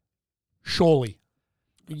 Surely.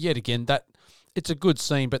 Yet again, it's a good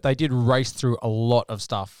scene, but they did race through a lot of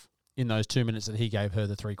stuff in those 2 minutes that he gave her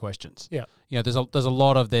the 3 questions. Yeah. You know, there's a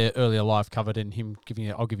lot of their earlier life covered in him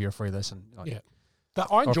giving I'll give you a free lesson. Yeah.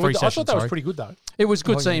 I enjoyed that. I thought that was pretty good, though. It was a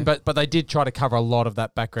good scene, but they did try to cover a lot of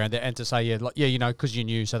that background there and to say, because you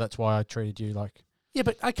knew, so that's why I treated you like... Yeah,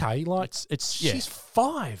 but okay, like, she's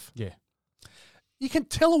 5. Yeah. You can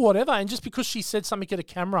tell her whatever, and just because she said something at a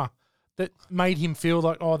camera that made him feel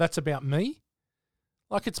like, oh, that's about me.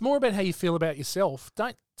 Like, it's more about how you feel about yourself.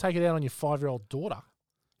 Don't take it out on your 5-year-old daughter.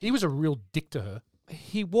 He was a real dick to her.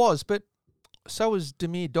 He was, but so was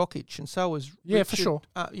Damir Dokic, and so was Richard, for sure.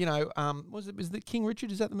 Was it King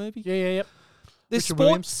Richard? Is that the movie? Yeah. There's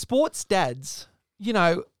sports dads.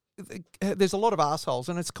 There's a lot of assholes,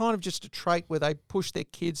 and it's kind of just a trait where they push their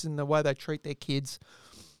kids in the way they treat their kids.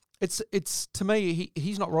 It's to me,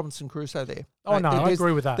 he's not Robinson Crusoe there. Oh, no, I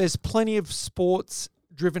agree with that. There's plenty of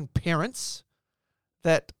sports-driven parents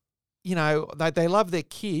that, they love their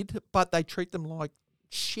kid, but they treat them like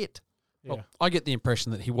shit. Yeah. Well, I get the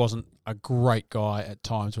impression that he wasn't a great guy at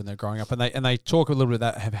times when they're growing up, and they talk a little bit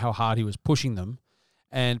about how hard he was pushing them,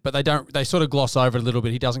 but they sort of gloss over it a little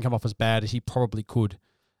bit. He doesn't come off as bad as he probably could,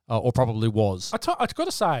 or probably was. I've got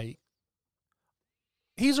to say,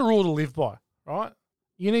 here's a rule to live by, right?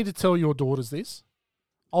 You need to tell your daughters this.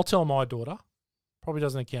 I'll tell my daughter. Probably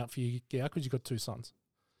doesn't account for you, Gow, because you've got 2 sons.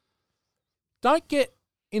 Don't get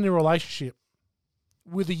in a relationship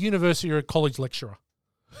with a university or a college lecturer.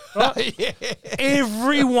 Right?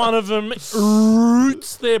 Every one of them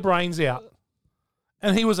roots their brains out.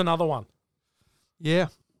 And he was another one. Yeah.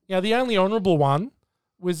 The only honourable one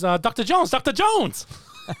was Dr. Jones. Dr. Jones!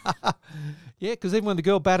 Yeah, because even when the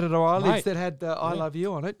girl batted her eyelids that had I love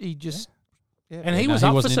you on it, he just... Yeah. Yeah. And he was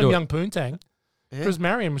up for some young poontang because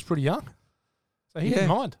Marion was pretty young. So he didn't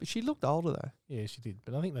mind. But she looked older, though. Yeah, she did.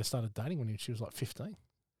 But I think they started dating when she was like 15.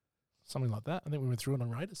 Something like that. I think we went through it on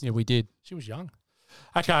Raiders. Yeah, we did. She was young.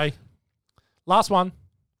 Okay. Last one.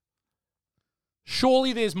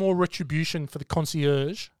 Surely there's more retribution for the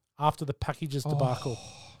concierge after the packages debacle.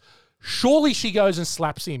 Surely she goes and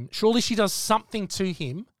slaps him. Surely she does something to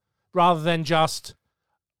him rather than just,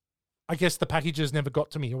 I guess the packages never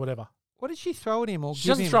got to me or whatever. What did she throw at him? She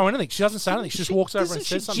doesn't throw anything. She doesn't say anything. She just walks over and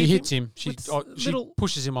says something. She hits him. She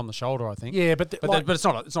pushes him on the shoulder, I think. Yeah, but it's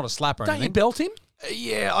not a slap or anything. Don't you belt him?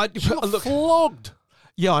 Yeah, look, flogged.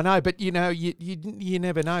 Yeah, I know, but you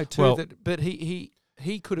never know too. Well, but he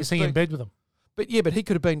could have been in bed with him. But he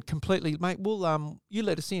could have been completely, mate. We'll you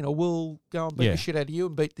let us in, or we'll go and beat the shit out of you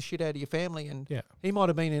and beat the shit out of your family. And he might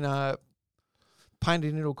have been in a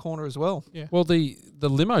painted into a corner as well. Yeah. Well, the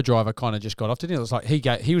limo driver kind of just got off, didn't he? It was like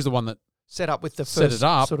he was the one that set up with the first set it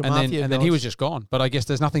up, sort of and mafia then he was just gone. But I guess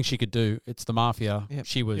there's nothing she could do. It's the mafia. Yep.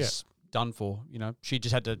 She was done for. She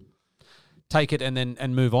just had to take it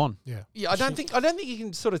and move on. Yeah. Yeah, I don't think you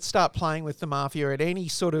can sort of start playing with the mafia at any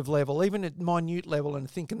sort of level, even at minute level, and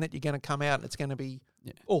thinking that you're going to come out and it's going to be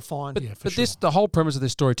all fine. But the whole premise of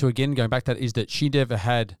this story, too, again going back to that, is that she never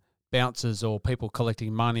had bouncers or people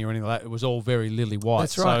collecting money or anything like that. It was all very lily white.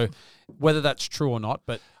 That's right. So whether that's true or not,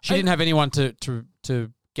 but she didn't have anyone to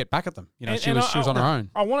get back at them. You know, And- she and was on her own.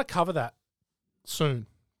 I want to cover that soon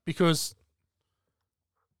because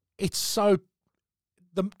it's so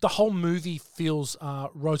the whole movie feels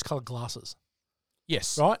rose-colored glasses,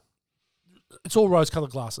 Yes. right? It's all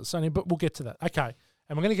rose-colored glasses. So, but we'll get to that. Okay,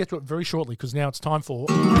 and we're going to get to it very shortly because now it's time for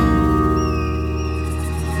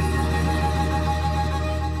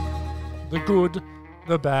the good,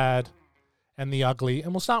 the bad, and the ugly.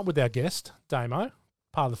 And we'll start with our guest, Damo,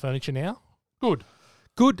 part of the furniture now. Good.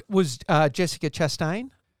 Good was Jessica Chastain.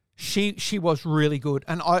 She was really good,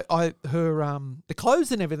 and I her the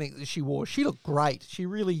clothes and everything that she wore, she looked great. She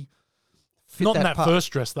really fit Not in that part.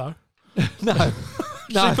 first dress though. No,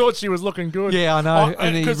 She thought she was looking good. Yeah, I know,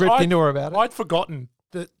 and he 'cause ripped into her about it. I'd forgotten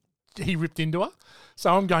that he ripped into her,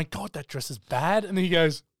 so I'm going, God, that dress is bad, and he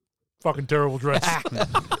goes, fucking terrible dress.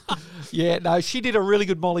 Yeah, no, she did a really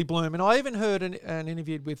good Molly Bloom, and I even heard an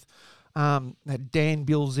interview with that Dan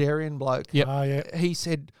Bilzerian bloke. Yep. Yeah. He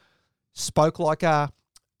said spoke like her,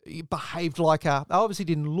 behaved like her. They obviously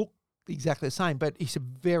didn't look exactly the same, but he said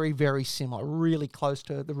very, very similar, really close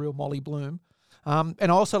to the real Molly Bloom. And I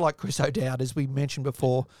also like Chris O'Dowd, as we mentioned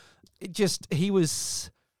before. He was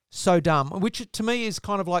so dumb, which to me is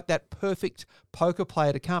kind of like that perfect poker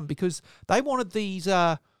player to come, because they wanted these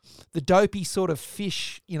the dopey sort of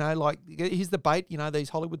fish, like here's the bait, these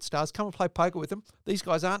Hollywood stars, come and play poker with them. These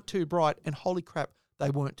guys aren't too bright, and holy crap, they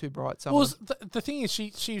weren't too bright. Some Well, of them. the thing is,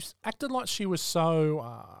 she acted like she was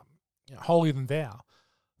so holier than thou.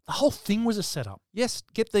 The whole thing was a setup. Yes,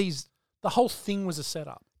 get these The whole thing was a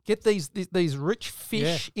setup. get these rich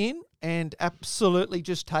fish in and absolutely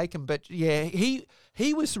just take them. But yeah,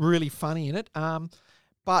 he was really funny in it.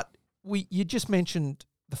 But you just mentioned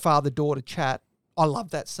the father-daughter chat. I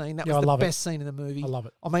love that scene. That was the best scene in the movie. I love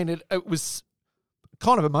it. I mean, it was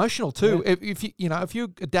kind of emotional too. Yeah. If you're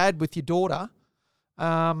a dad with your daughter,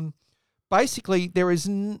 basically there is,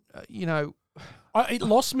 It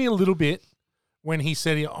lost me a little bit when he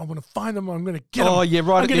said, I'm going to find them, I'm going to get them. Oh, yeah,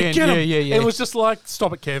 right I'm at the gonna end. get 'em." Yeah. It was just like,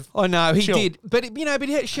 stop it, Kev. I know he Chill. did, but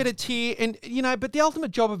he shed a tear, and but the ultimate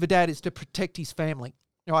job of a dad is to protect his family,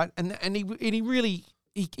 right? And he really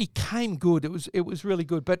came good. It was really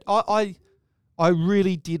good. But I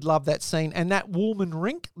really did love that scene, and that Woolman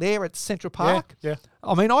rink there at Central Park. Yeah.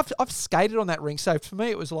 I mean, I've skated on that rink, so for me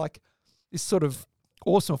it was like this sort of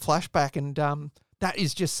awesome flashback, and that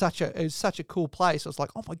is just such a cool place. I was like,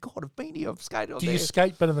 oh my God, I've been here, I've skated on Do there. you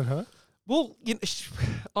skate better than her? Well,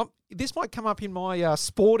 this might come up in my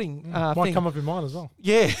sporting Might thing. come up in mine as well.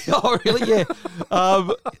 Yeah. Oh, really? Yeah.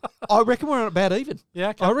 I reckon we're about even. Yeah,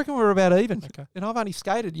 okay. I reckon we're about even. Okay. And I've only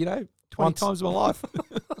skated, 20 Once. times in my life.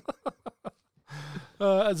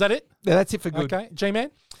 Is that it? Yeah, that's it for good. Okay.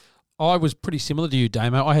 G-Man? I was pretty similar to you,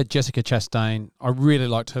 Damo. I had Jessica Chastain. I really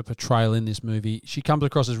liked her portrayal in this movie. She comes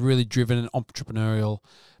across as really driven and entrepreneurial,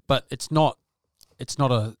 but it's not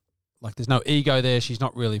there's no ego there. She's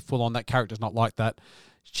not really full on. That character's not like that.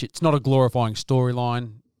 It's not a glorifying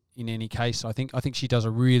storyline in any case. I think she does a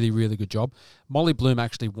really, really good job. Molly Bloom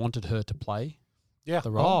actually wanted her to play the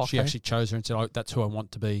role. Oh, She okay. actually chose her and said, that's who I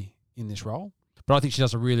want to be in this role. But I think she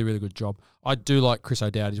does a really, really good job. I do like Chris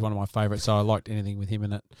O'Dowd. He's one of my favourites, so I liked anything with him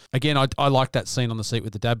in it. Again, I liked that scene on the seat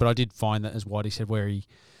with the dad, but I did find that, as Whitey said, where he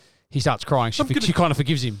starts crying. She kind of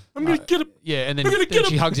forgives him. I'm going to get him. Yeah, and then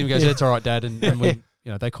she hugs him and goes, "It's all right, Dad," and we,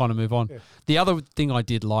 they kind of move on. Yeah. The other thing I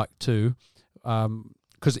did like too,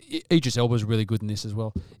 because Idris Elba is really good in this as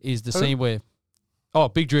well, is the scene where,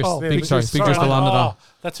 Big Driss, Big Driss the Londoner.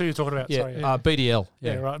 That's who you're talking about. Yeah, Sorry. Yeah, BDL.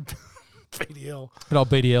 yeah right. BDL. Good old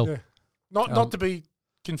BDL. Yeah. Not to be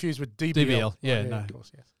confused with DBL. DBL. Yeah, no. Of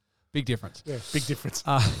course, yes. Big difference. Yeah, big difference.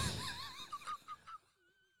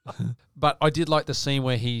 But I did like the scene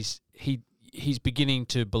where he's beginning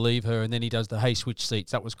to believe her, and then he does the "Hey, switch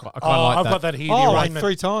seats." That was quite. I kind of like I've that. got that here. Oh, the like arraignment.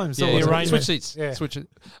 3 times. Yeah, the yeah, arraignment. switch seats. Yeah. Switch it.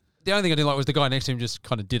 The only thing I didn't like was the guy next to him just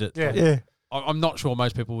kind of did it. Yeah. Like, Yeah. I'm not sure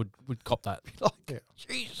most people would cop that. Yeah.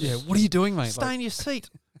 Jesus. Yeah, what are you doing, mate? Stay in your seat.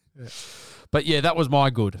 But yeah, that was my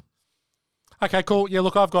good. Okay, cool. Yeah,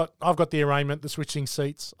 look, I've got the arraignment, the switching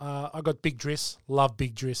seats. I've got Big Driss. Love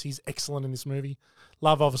Big Driss. He's excellent in this movie.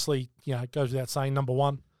 Love, obviously, goes without saying. Number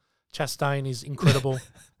one, Chastain is incredible,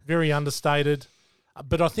 very understated.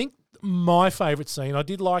 But I think my favourite scene, I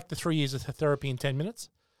did like the 3 years of therapy in 10 minutes.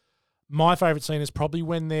 My favourite scene is probably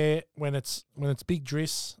when it's Big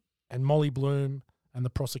Driss and Molly Bloom and the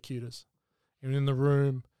prosecutors are in the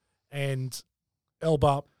room, and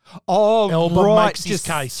Elba Right. makes his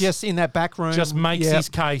case. Just in that back room. Just makes Yep. his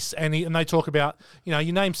case, and they talk about, your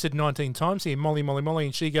name said 19 times here, Molly, Molly, Molly,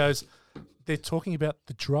 and she goes, they're talking about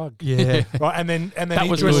the drug. Yeah. Right. And then That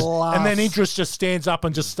was Idris, good. and then Idris just stands up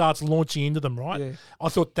and just starts launching into them, right? Yeah. I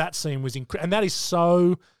thought that scene was incredible. And that is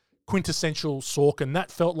so quintessential Sorkin.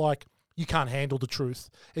 That felt like you can't handle the truth.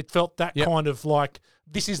 It felt that kind of like,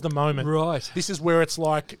 this is the moment. Right. This is where it's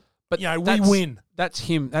like, But you know, we that's- win. That's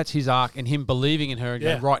him. That's his arc, and him believing in her and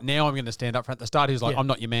going, right now I'm going to stand up front. At the start, he was like, I'm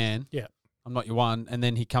not your man. Yeah. I'm not your one. And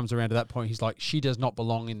then he comes around to that point. He's like, she does not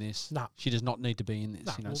belong in this. No. She does not need to be in this.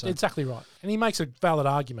 No, You know, well, so. exactly right. And he makes a valid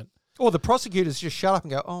argument. Or the prosecutors just shut up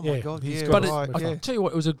and go, "Oh my Yeah, god, he's yeah, got But it. right, I yeah." tell you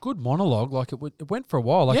what, it was a good monologue. Like it went for a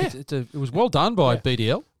while. Like Yeah. it was well done by Yeah.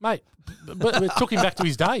 BDL. Mate, but it took him back to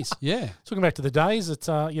his days. Yeah. Took him back to the days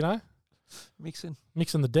that, Mixing.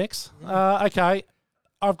 mixing the decks. Okay,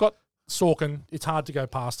 I've got Sorkin. It's hard to go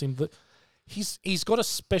past him. He's got a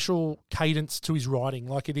special cadence to his writing.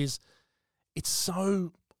 Like it's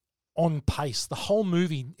so on pace. The whole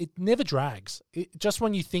movie, it never drags. Just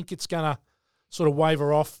when you think it's gonna sort of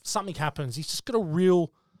waver off, something happens. He's just got a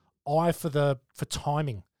real eye for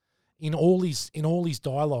timing in all his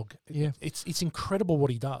dialogue. Yeah. It's incredible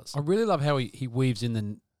what he does. I really love how he weaves in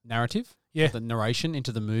the narrative, the narration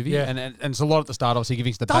into the movie. Yeah. And it's a lot at the start, obviously,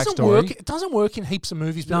 giving us the Doesn't backstory. work. It doesn't work in heaps of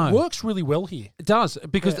movies, but it No. works really well here. It does,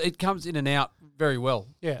 because Yeah. it comes in and out very well.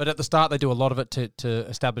 Yeah. But at the start, they do a lot of it to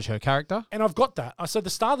establish her character. And I've got that. I said the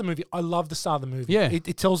start of the movie, I love the start of the movie. Yeah.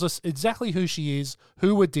 It tells us exactly who she is,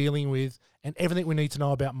 who we're dealing with, and everything we need to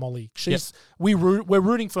know about Molly. We're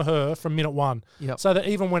rooting for her from minute one. Yep. So that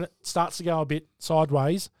even when it starts to go a bit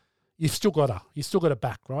sideways, you've still got her. You still got her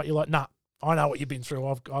back, right? You're like, nah, I know what you've been through.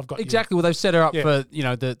 I've got Exactly. Well, they've set her up Yeah. for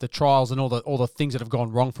the trials and all the things that have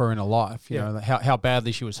gone wrong for her in her life. You Yeah. know, how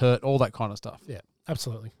badly she was hurt, all that kind of stuff. you. Yeah,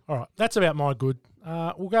 absolutely. All right, that's about my good.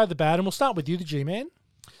 We'll go to the bad, and we'll start with you, the G-Man.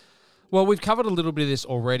 Well, we've covered a little bit of this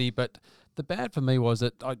already, but the bad for me was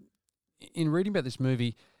that in reading about this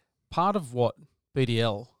movie, part of what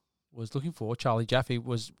BDL was looking for, Charlie Jaffey,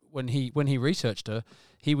 was when he researched her,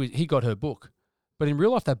 he got her book, but in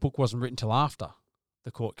real life that book wasn't written till after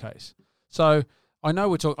the court case. So I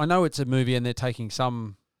know it's a movie and they're taking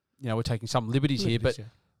some, we're taking some liberties here,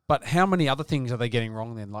 but how many other things are they getting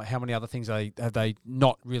wrong then? Like how many other things have they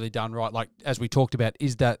not really done right? Like as we talked about,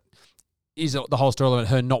 is the whole story about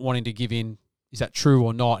her not wanting to give in? Is that true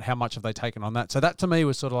or not? How much have they taken on that? So that to me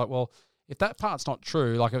was sort of like, well, if that part's not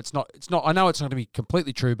true, like if it's not. I know it's not going to be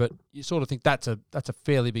completely true, but you sort of think that's a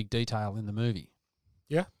fairly big detail in the movie.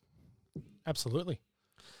 Yeah, absolutely.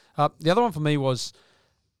 The other one for me was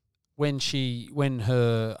when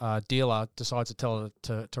her dealer decides to tell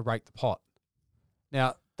her to rake the pot.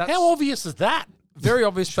 Now that's How obvious is that? very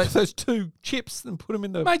obvious, but Those two chips and put them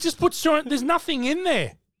in the. Mate, just put there's nothing in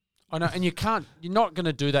there. I know, and you're not going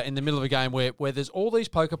to do that in the middle of a game where there's all these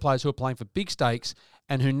poker players who are playing for big stakes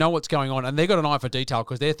and who know what's going on, and they've got an eye for detail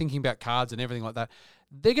because they're thinking about cards and everything like that.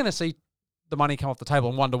 They're going to see the money come off the table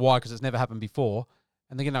and wonder why, because it's never happened before,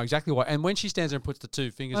 and they're going to know exactly why. And when she stands there and puts the two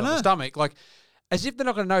fingers on the stomach, like as if they're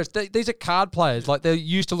not going to notice. These are card players, like they're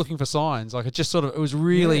used to looking for signs. Like it just sort of, it was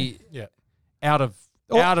really out of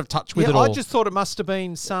touch with it all. I just thought it must have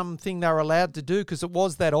been something they were allowed to do because it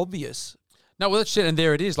was that obvious. No, well, that's it, and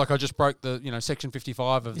there it is. Like I just broke the Section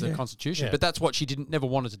 55 of the Constitution, Yeah. but that's what she never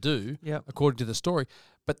wanted to do, according to the story.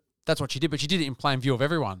 But that's what she did. But she did it in plain view of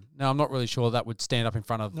everyone. Now I'm not really sure that would stand up in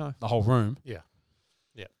front of the whole room. Yeah.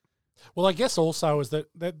 Well, I guess also is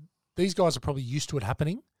that these guys are probably used to it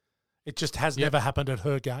happening. It just has never happened at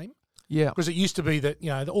her game. Yeah. Because it used to be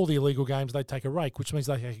that all the illegal games they take a rake, which means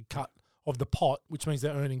they take a cut of the pot, which means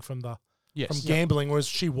they're earning from gambling, whereas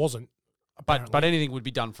she wasn't. But anything would be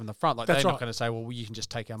done from the front. Like That's they're right. not going to say, well, you can just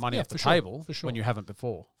take our money off the for sure, table for sure. when you haven't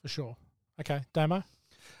before. For sure. Okay, Damo?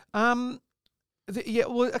 Well,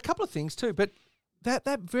 a couple of things too, but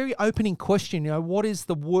that very opening question, what is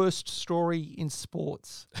the worst story in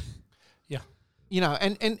sports? Yeah.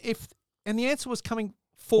 And the answer was coming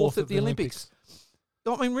fourth at the Olympics.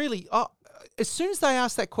 I mean, really, as soon as they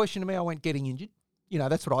asked that question to me, I went, getting injured.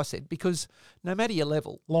 That's what I said, because no matter your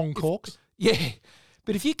level, Long corks? yeah.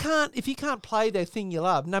 But if you can't play the thing you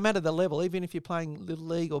love, no matter the level, even if you're playing little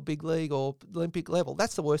league or big league or Olympic level,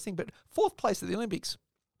 that's the worst thing. But fourth place at the Olympics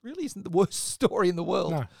really isn't the worst story in the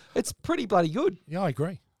world. No. It's pretty bloody good. Yeah, I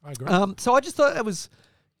agree. So I just thought it was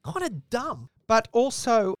kind of dumb, but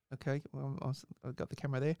also okay. Well, I've got the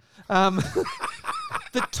camera there.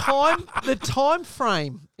 The time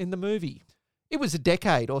frame in the movie, it was a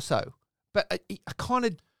decade or so, but I kind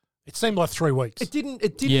of. It seemed like 3 weeks. It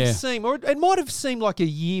didn't seem, or it might have seemed like a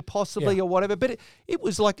year possibly or whatever, but it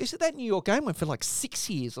was like, is it that New York game went for like 6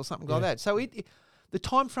 years or something like that? So the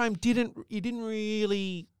time frame didn't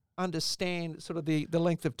really understand sort of the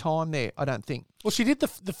length of time there, I don't think. Well, she did the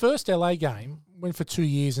first LA game, went for 2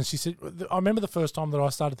 years, and she said, I remember the first time that I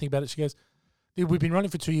started thinking about it, she goes, we've been running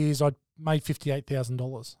for 2 years, I made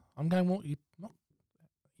 $58,000. I'm going, well, you're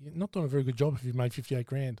not doing a very good job if you've made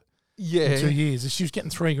 $58,000 in 2 years. She was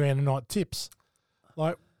getting $3,000 a night tips.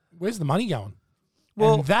 Like, where's the money going?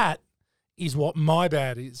 Well, and that is what my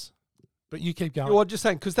bad is. But you keep going. Well, just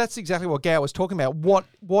saying, because that's exactly what Gow was talking about.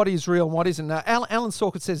 What is real and what isn't. Alan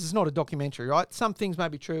Sorkin says it's not a documentary, right? Some things may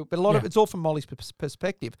be true, but a lot of it's all from Molly's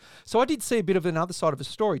perspective. So I did see a bit of another side of a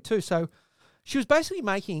story too. So she was basically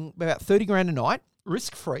making about $30,000 a night,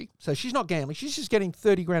 risk-free. So she's not gambling. She's just getting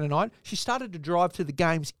 $30,000 a night. She started to drive to the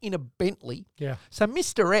games in a Bentley. Yeah. So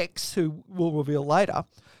Mr. X, who we'll reveal later,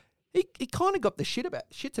 he kind of got the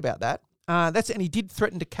shits about that. And he did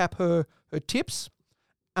threaten to cap her tips.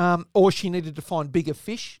 Or she needed to find bigger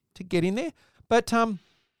fish to get in there. But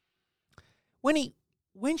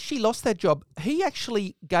when she lost that job, he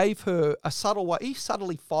actually gave her a subtle way. He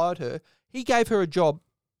subtly fired her. He gave her a job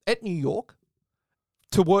at New York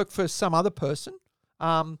to work for some other person.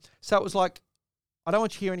 So it was like, I don't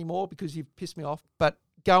want you here anymore because you've pissed me off, but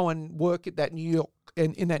go and work at that New York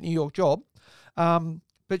in that New York job.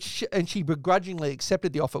 But she begrudgingly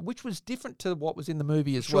accepted the offer, which was different to what was in the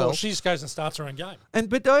movie as well. She just goes and starts her own game.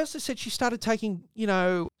 But I also said she started taking,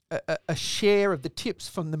 a share of the tips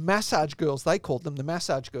from the massage girls. They called them the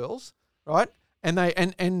massage girls, right? And they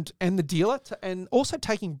and the dealer, and also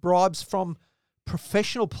taking bribes from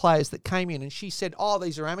professional players that came in. And she said, "Oh,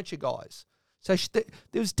 these are amateur guys." So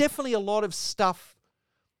there was definitely a lot of stuff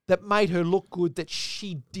that made her look good that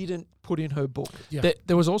she didn't put in her book. Yeah.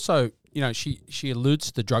 There was also, she alludes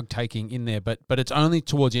to the drug taking in there, but it's only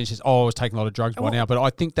towards the end she says, "Oh, I was taking a lot of drugs by now." But I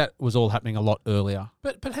think that was all happening a lot earlier.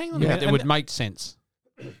 But hang on a minute. It would make sense.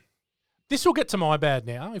 This will get to my bad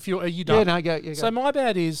now. Are you done? Yeah, no, go. Yeah, so my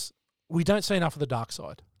bad is we don't see enough of the dark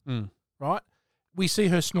side, right? We see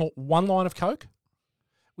her snort one line of coke.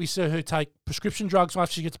 We see her take prescription drugs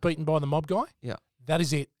after she gets beaten by the mob guy. Yeah. That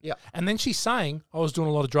is it. Yeah. And then she's saying, I was doing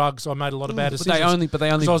a lot of drugs, I made a lot of bad decisions. But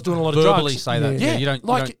they only I was doing a lot of verbally drugs. say that. Yeah. You don't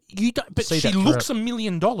but see she that looks $1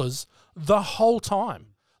 million the whole time.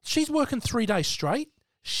 She's working 3 days straight.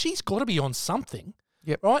 She's got to be on something.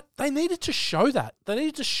 Yep. Right? They needed to show that. They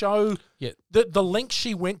needed to show the length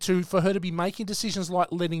she went to for her to be making decisions like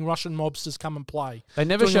letting Russian mobsters come and play. They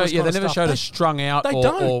never showed. Yeah, they never showed her strung out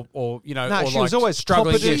or she was always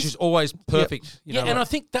struggling. competent. Yeah, she's always perfect. Yep. And I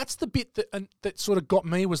think that's the bit that sort of got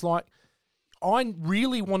me was like, I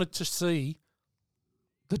really wanted to see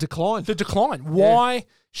the decline. Why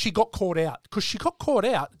she got caught out? Because she got caught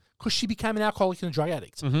out because she became an alcoholic and a drug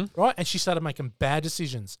addict, right? And she started making bad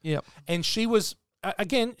decisions. Yep. And she was.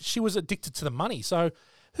 Again, she was addicted to the money. So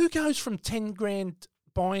who goes from $10,000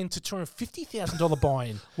 buy-in to $250,000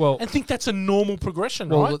 buy-in and think that's a normal progression,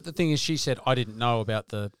 right? Well, the thing is, she said, I didn't know about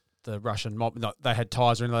the Russian mob. No, they had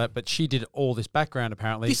ties or anything like that, but she did all this background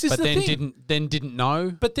apparently. This is the thing. didn't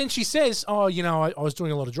know. But then she says, I was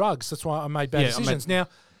doing a lot of drugs. That's why I made bad decisions. Now,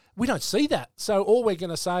 we don't see that. So all we're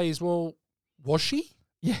going to say is, well, was she?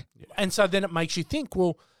 Yeah. And so then it makes you think,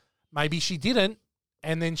 well, maybe she didn't.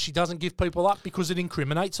 And then she doesn't give people up because it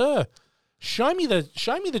incriminates her. Show me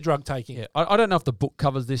the drug taking. Yeah, I don't know if the book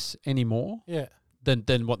covers this anymore. Yeah.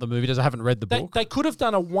 Than what the movie does. I haven't read the book. They could have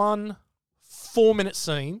done a 1 4-minute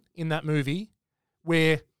scene in that movie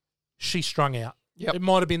where she's strung out. Yep. It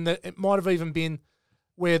might have even been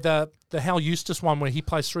where the Hal Eustace one where he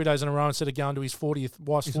plays 3 days in a row instead of going to his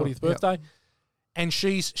wife's 40th birthday, and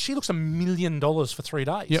she looks $1 million for 3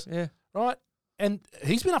 days. Yep. Yeah. Right. And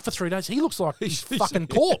he's been up for 3 days. He looks like he's fucking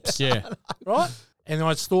corpse. Yeah. Right? And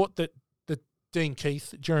I just thought that Dean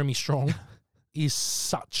Keith, Jeremy Strong, is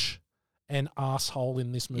such an asshole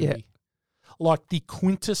in this movie. Yeah. Like the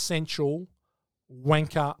quintessential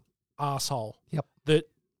wanker asshole. Yep. That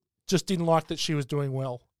just didn't like that she was doing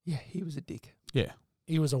well. Yeah, he was a dick. Yeah.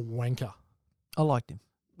 He was a wanker. I liked him.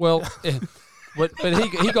 Well, but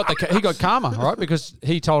he got karma, right? Because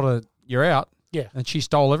he told her, "You're out." Yeah. And she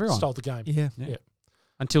stole everyone. Stole the game. Yeah.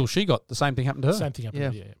 Until she got the same thing happened to her. Same thing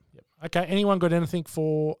happened to her. Yeah. Okay, anyone got anything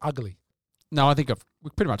for ugly? No, I think we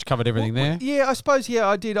pretty much covered everything there. Yeah, I suppose. Yeah,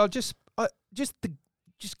 I did.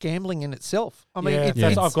 Just gambling in itself. I mean,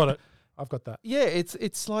 I've got it. I've got that. Yeah,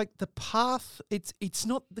 it's like the path. It's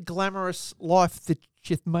not the glamorous life that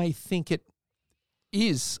you may think it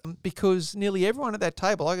is, because nearly everyone at that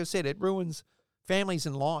table, like I said, it ruins families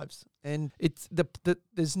and lives, and it's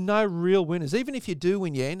there's no real winners. Even if you do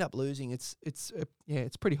win, you end up losing. It's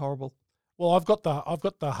pretty horrible. Well, I've got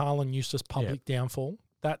the Harlan Eustace public downfall.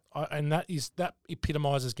 That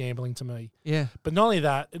epitomises gambling to me. Yeah. But not only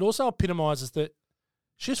that, it also epitomises that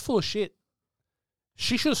She's full of shit.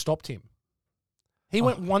 She should have stopped him. He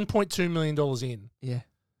went $1.2 million in. Yeah.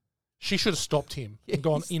 She should have stopped him and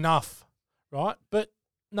gone, enough, right? But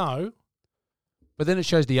no. But then it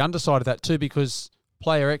shows the underside of that too, because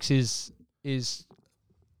Player X is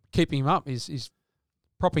keeping him up, is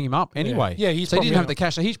propping him up anyway. Yeah, he's so he didn't have him the up.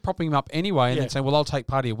 cash, so he's propping him up anyway, and then saying, "Well, I'll take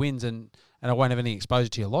part of your wins, and I won't have any exposure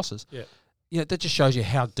to your losses." Yeah, that just shows you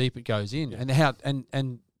how deep it goes in, and how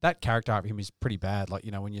and that character of him is pretty bad. Like,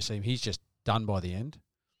 when you see him, he's just done by the end.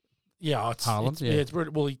 Yeah, it's Harlan. it's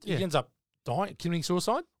brutal. Well, he ends up dying, committing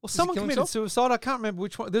suicide. Well, someone committed suicide. I can't remember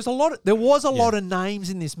which one. There was a lot of names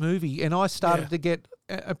in this movie, and I started to get.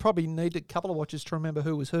 I probably need a couple of watches to remember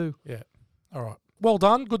who was who. Yeah. All right. Well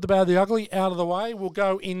done. Good, the bad, the ugly out of the way. We'll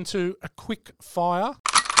go into a quick fire.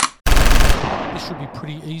 This should be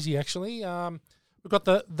pretty easy, actually. We've got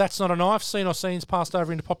the That's Not a Knife, Scene or Scenes passed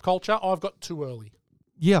over into pop culture. I've got too early.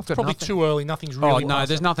 Yeah, I've got probably nothing. too early. Nothing's really. Oh no,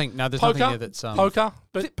 there's nothing. No, there's Poker, nothing there that's poker.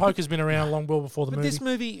 But poker's been around long well before the But movie. this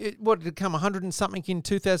movie, what did it come 100 and something in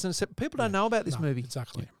 2007? People don't know about this movie.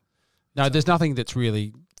 Exactly. No, there's nothing that's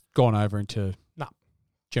really gone over into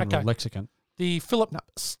general lexicon. The Philip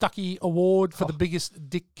Stuckey Award for the biggest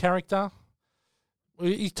dick character.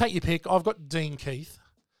 You take your pick. I've got Dean Keith,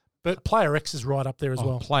 but Player X is right up there as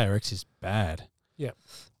well. Player X is bad. Yeah.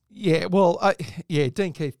 Yeah, well,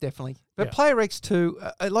 Dean Keith definitely. But Player X too,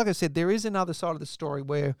 like I said, there is another side of the story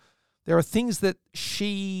where there are things that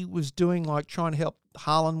she was doing, like trying to help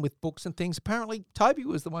Harlan with books and things. Apparently, Toby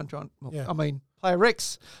was the one trying. Well, I mean, Player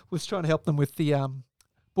X was trying to help them with the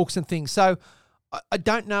books and things. So I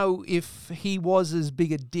don't know if he was as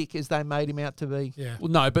big a dick as they made him out to be. Yeah.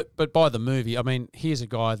 Well, no, but by the movie, I mean, here's a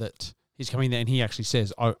guy that he's coming there and he actually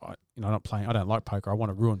says, "I not playing. I don't like poker. I want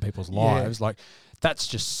to ruin people's lives." Like, that's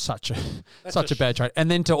just such a bad trade.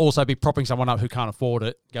 And then to also be propping someone up who can't afford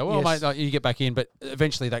it, go, well, mate, like, you get back in, but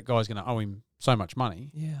eventually that guy's going to owe him so much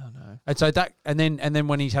money. Yeah, I know. And so and then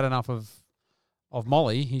when he's had enough of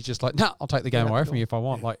Molly, he's just like, nah, I'll take the game away from you if I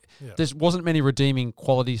want. Like, there wasn't many redeeming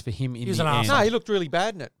qualities for him in the end. No, he looked really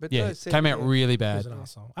bad in it. But came out really bad. He's an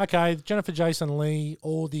arsehole. Okay, Jennifer Jason Leigh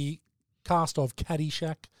or the cast of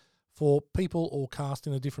Caddyshack for people all cast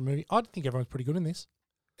in a different movie. I think everyone's pretty good in this.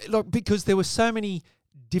 Look, because there were so many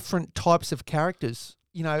different types of characters,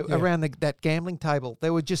 around that gambling table.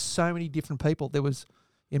 There were just so many different people. There was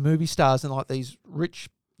movie stars and like these rich,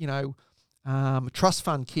 trust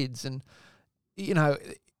fund kids, and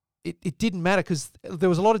it didn't matter because there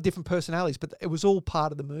was a lot of different personalities, but it was all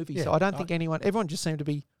part of the movie. Yeah, so I don't think everyone just seemed to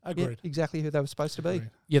be exactly who they were supposed to be. Agreed.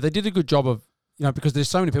 Yeah, they did a good job of, because there's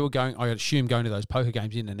so many people going, I assume, going to those poker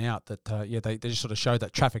games in and out that, they just sort of showed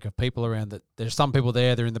that traffic of people around, that there's some people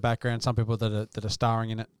there, they're in the background, some people that are starring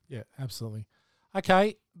in it. Yeah, absolutely.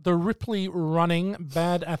 Okay, the Ripley running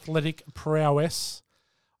bad athletic prowess.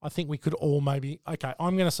 I think we could all maybe,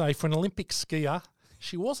 I'm going to say for an Olympic skier,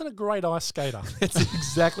 she wasn't a great ice skater. That's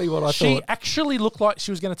exactly what I thought. She actually looked like she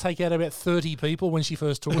was going to take out about 30 people when she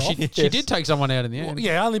first took off. She did take someone out in the end. Well,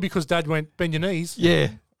 yeah, only because Dad went, bend your knees. Yeah.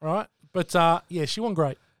 Right? But, she wasn't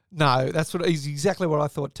great. No, that's exactly what I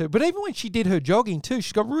thought too. But even when she did her jogging too,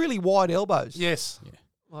 she's got really wide elbows. Yes. Yeah.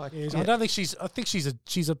 I don't think I think she's a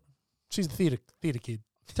theatre kid.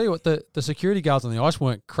 Tell you what, the security guards on the ice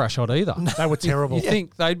weren't crash hot either. They were terrible. You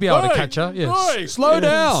think they'd be able to catch her? Yeah. Slow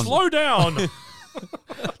down. Slow down.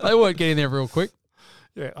 They weren't getting there real quick.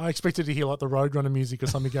 Yeah, I expected to hear like the Roadrunner music or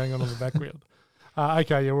something going on in the background.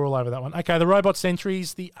 We're all over that one. Okay, the robot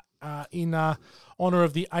sentries, in honor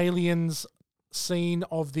of the aliens scene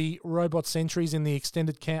of the robot sentries in the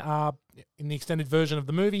extended version of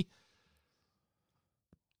the movie.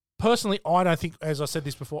 Personally, I don't think, as I said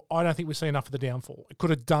this before, I don't think we see enough of the downfall. It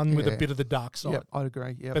could have done with a bit of the dark side. Yeah, I'd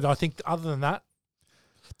agree. Yeah, but I think other than that,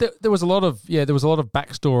 there was a lot of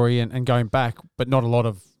backstory and going back, but not a lot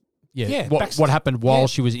of what happened while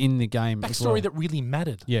she was in the game. Backstory that really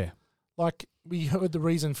mattered. Yeah, like we heard the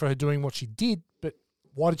reason for her doing what she did, but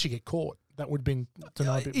why did she get caught? That would have been to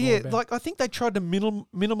know a bit more about. Like I think they tried to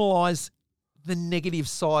minimalize the negative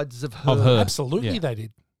sides of her. Absolutely, they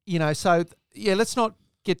did. So let's not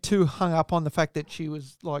get too hung up on the fact that she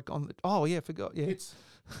was like on the. Forgot. Yeah, it's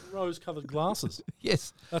rose-colored glasses.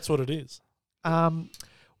 Yes, that's what it is.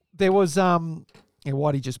 There was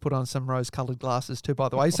Whitey just put on some rose-coloured glasses too, by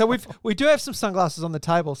the way. So we do have some sunglasses on the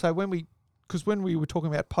table. So when we were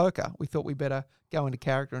talking about poker, we thought we better go into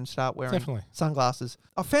character and start wearing sunglasses.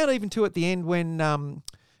 I found even too at the end when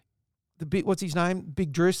what's his name?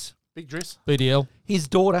 Big Driss, BDL, his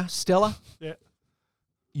daughter Stella. Yeah,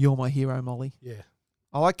 you're my hero, Molly. Yeah.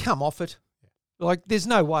 Oh, I come off it. Like there's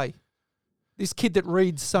no way. This kid that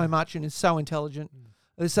reads so much and is so intelligent.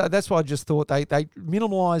 So that's why I just thought they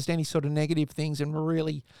minimalised any sort of negative things and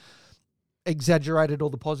really exaggerated all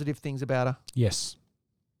the positive things about her. Yes.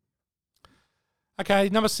 Okay,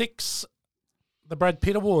 number 6, the Brad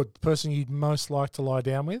Pitt Award, the person you'd most like to lie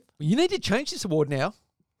down with. You need to change this award now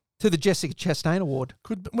to the Jessica Chastain Award.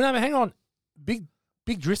 No, hang on. Big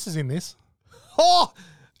Driss is in this. Oh,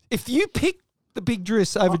 if you pick the Big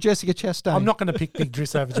Driss over Jessica Chastain. I'm not going to pick Big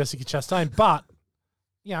Driss over Jessica Chastain, but,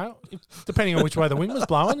 depending on which way the wind was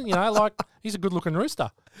blowing, he's a good-looking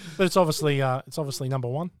rooster. But it's obviously number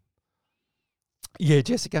 1. Yeah,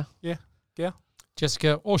 Jessica. Yeah.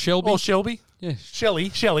 Jessica or Shelby. Or Shelby. Yeah.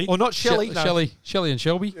 Shelley. Or not Shelley. No. Shelley and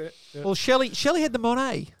Shelby. Yeah. Well, Shelley had the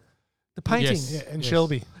Monet, the paintings. Yes. Yeah, and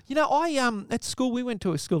Shelby. I at school we went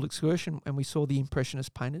to a school excursion and we saw the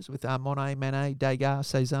Impressionist painters with Monet, Manet,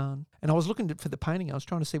 Degas, Cézanne. And I was looking for the painting. I was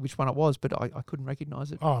trying to see which one it was, but I couldn't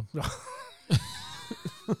recognise it. Oh.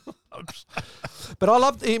 But I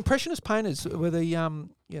love the Impressionist painters were the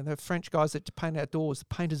French guys that paint outdoors, the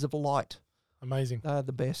painters of light. Amazing. They're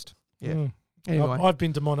the best. Yeah. Mm. Anyway. I've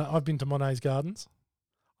been to Monet's gardens,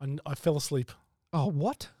 and I fell asleep. Oh,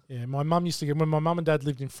 what? Yeah, my mum used to go when my mum and dad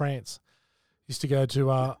lived in France. Used to go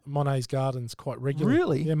to Monet's gardens quite regularly.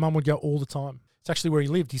 Really? Yeah, mum would go all the time. It's actually where he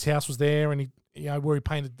lived. His house was there, and where he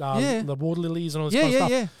painted the water lilies and all this kind of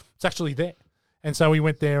stuff. Yeah. It's actually there, and so we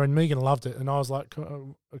went there, and Megan loved it, and I was like,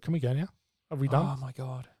 "Can we go now? Have we done?" Oh my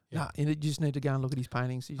God! Yeah. No, you just need to go and look at his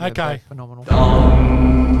paintings. Okay. They're phenomenal.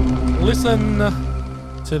 Listen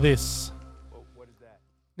to this. What is that?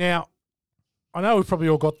 Now, I know we've probably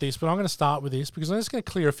all got this, but I'm going to start with this because I'm just going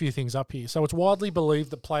to clear a few things up here. So it's widely believed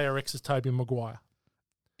that Player X is Tobey Maguire.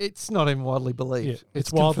 It's not even widely believed. Yeah,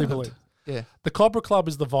 it's widely confirmed. believed. Yeah. The Cobra Club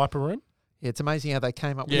is the Viper Room. Yeah, it's amazing how they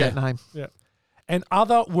came up with that name. Yeah. And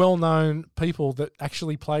other well-known people that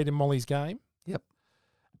actually played in Molly's game. Yep.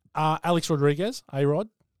 Alex Rodriguez, A-Rod,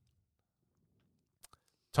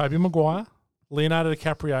 Tobey Maguire, Leonardo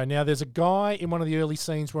DiCaprio. Now, there's a guy in one of the early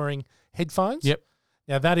scenes wearing headphones. Yep.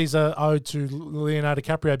 Now, that is an ode to Leonardo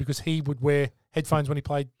DiCaprio because he would wear headphones when he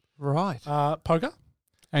played poker.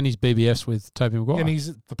 And he's BBS with Tobey Maguire. And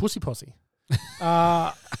he's the Pussy Posse.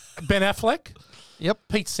 Ben Affleck. Yep.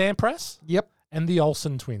 Pete Sampras. Yep. And the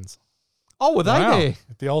Olsen twins. Oh, were they there?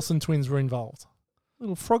 The Olsen twins were involved.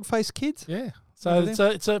 Little frog-faced kids? Yeah. So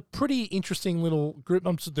it's a pretty interesting little group.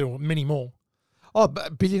 I'm just doing many more. Oh,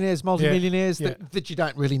 billionaires, multimillionaires that you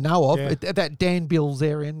don't really know of. Yeah. That Dan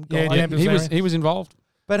Bilzerian guy. Yeah, Dan Bilzerian. He was involved.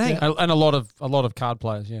 But hang on. And a lot of card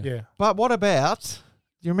players, yeah. Yeah. But what about,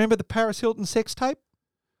 do you remember the Paris Hilton sex tape?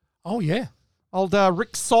 Oh, yeah. Old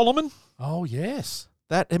Rick Solomon. Oh, yes.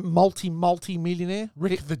 That multi-millionaire.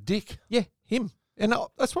 Rick the Dick. Yeah, him. And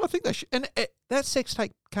that's what I think they should. And that sex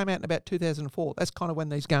tape came out in about 2004. That's kind of when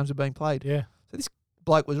these games were being played. Yeah. So this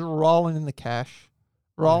bloke was rolling in the cash,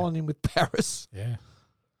 rolling in with Paris. Yeah.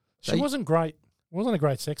 So She wasn't great. Wasn't a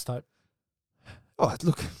great sex tape. Oh,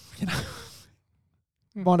 look,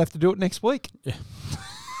 might have to do it next week. Yeah.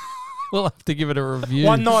 We'll have to give it a review.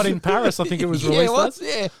 One Night in Paris, I think it was released.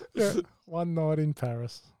 Yeah. One Night in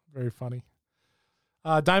Paris. Very funny.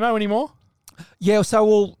 Damo, any more? Yeah,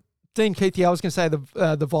 so Dean Keith, I was going to say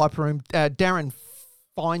the Viper Room. Darren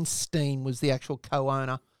Feinstein was the actual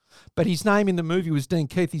co-owner, but his name in the movie was Dean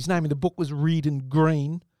Keith. His name in the book was Reardon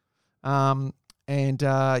Green, he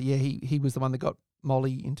was the one that got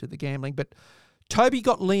Molly into the gambling. But Toby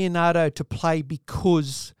got Leonardo to play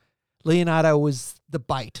because Leonardo was the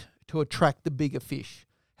bait to attract the bigger fish.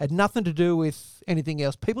 Had nothing to do with anything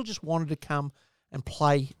else. People just wanted to come and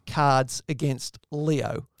play cards against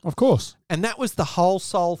Leo. Of course. And that was the whole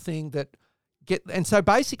soul thing and so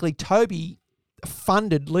basically Toby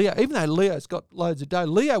funded Leo, even though Leo's got loads of dough.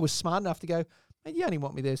 Leo was smart enough to go, "Man, you only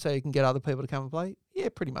want me there so you can get other people to come and play?" Yeah,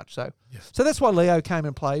 pretty much so. Yes. So that's why Leo came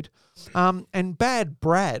and played. And Bad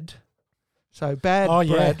Brad. So Brad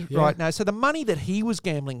right now. So the money that he was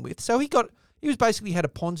gambling with, so he was basically had a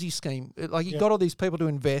Ponzi scheme. Like he got all these people to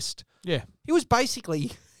invest. Yeah. He was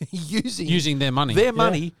basically using their money.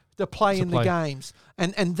 To play in the games.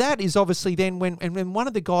 And that is obviously then when one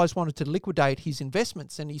of the guys wanted to liquidate his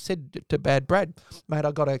investments and he said to Bad Brad, "Mate,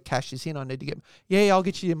 I got to cash this in. I need to get..." "Yeah, I'll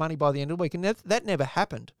get you your money by the end of the week." And that never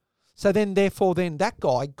happened. So then that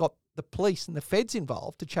guy got the police and the feds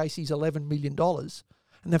involved to chase his $11 million.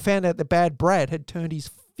 And they found out that Bad Brad had turned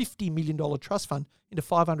his $50 million trust fund into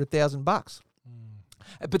 $500,000.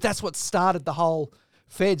 But that's what started the whole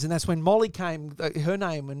feds, and that's when Molly came, her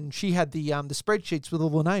name, and she had the spreadsheets with all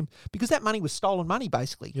the names, because that money was stolen money,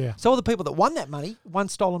 basically. Yeah. So all the people that won that money won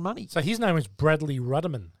stolen money. So his name was Bradley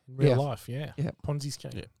Rudderman in real life, yeah. Ponzi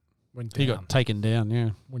scheme. Yeah. Went down. He got taken down, yeah.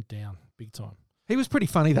 Went down big time. He was pretty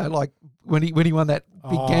funny, though. Like, when he won that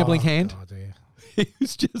big gambling hand. Oh dear. He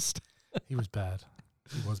was just. He was bad.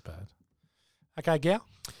 He was bad. Okay, Gow.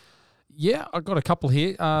 Yeah, I've got a couple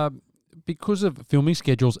here. Because of filming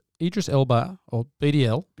schedules, Idris Elba, or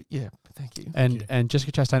BDL, Yeah, thank you. and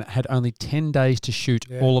Jessica Chastain had only 10 days to shoot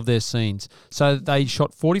all of their scenes. So they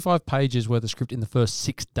shot 45 pages worth of script in the first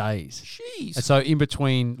 6 days. Jeez. And so in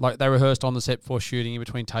between, like they rehearsed on the set before shooting, in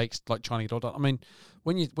between takes, like trying to get all done. I mean,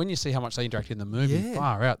 when you see how much they interacted in the movie, Yeah.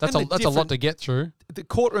 far out. That's And a lot to get through. The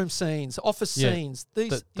courtroom scenes, office Yeah. scenes,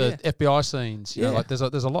 these The FBI scenes, you know, Yeah. like there's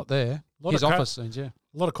a lot there. Lot His of office scenes, yeah.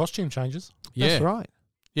 A lot of costume changes. Yeah. That's right.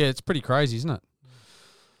 Yeah, it's pretty crazy, isn't it?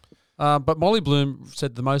 But Molly Bloom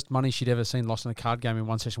said the most money she'd ever seen lost in a card game in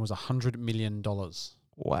one session was $100 million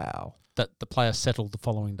Wow. that the player settled the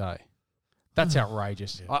following day. That's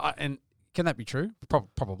outrageous. Yeah. And can that be true?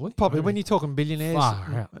 Probably. Probably when you're talking billionaires,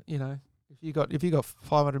 Far out. you know, if you got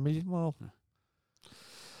 500 million, well,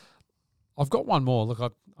 I've got one more. Look,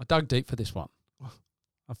 I dug deep for this one.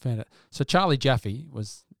 I found it. So Charlie Jaffey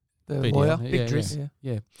was the BDL. lawyer, Yeah, Idris. yeah.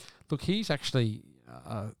 Yeah. Look, he's actually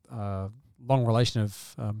a long relation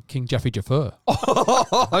of King Jaffy Jaffer.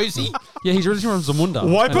 Oh, is he? Yeah, he's originally from Zamunda.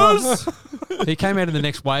 Wipers. He came out in the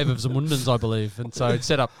next wave of Zamundans, I believe, and so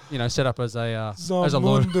set up as a as a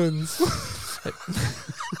lawyer. Zamundans.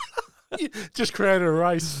 Just created a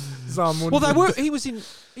race. Zamundans. Well, he was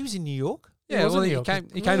in New York. Yeah, was in well, New he York.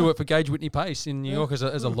 came to work for Gage Whitney Pace in New York as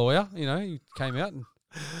a lawyer. You know, he came out and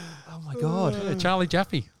Oh my God, Charlie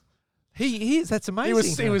Jaffey. he is. That's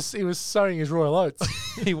amazing. He was sowing his royal oats.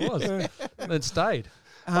 He was, and then stayed.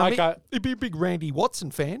 Okay. He'd be a big Randy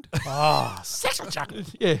Watson fan. Ah, sex chuckle.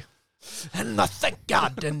 Yeah. And I thank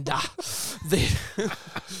God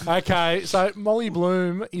Okay, so Molly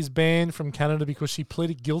Bloom is banned from Canada because she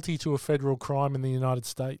pleaded guilty to a federal crime in the United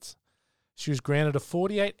States. She was granted a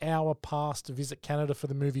 48-hour pass to visit Canada for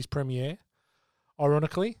the movie's premiere.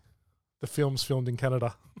 Ironically, the film's filmed in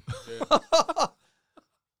Canada.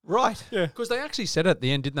 Right. Yeah. Because they actually said it at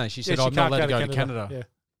the end, didn't they? She said, Yeah, I'm not allowed to go to Canada.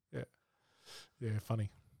 Yeah, funny.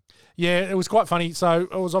 Yeah, it was quite funny. So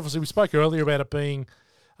it was obviously, we spoke earlier about it being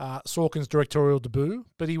Sorkin's directorial debut,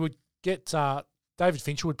 but he would get David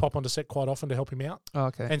Fincher would pop onto set quite often to help him out.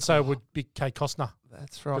 Okay. And so would be Kate Costner.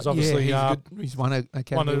 That's right. Because obviously he's won an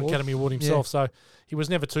Academy Award. Academy Award himself, so he was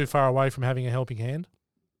never too far away from having a helping hand.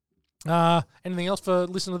 Anything else for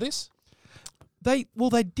listen to this? They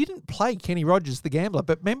didn't play Kenny Rogers, the gambler,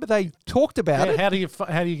 but remember they talked about it. How do you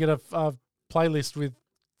get a playlist with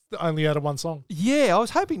only out of one song? Yeah, I was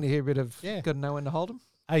hoping to hear a bit of Yeah. Got to Know When to Hold 'Em.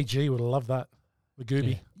 AG would have loved that. The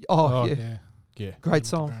Gooby. Oh, yeah. Yeah. Great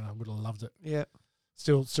song. I would have loved it. Yeah.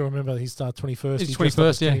 Still remember his 21st. His He dressed up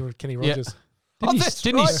 21st, as Kenny yeah. Rogers.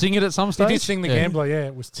 Didn't he sing it at some stage? He did sing The Gambler, yeah.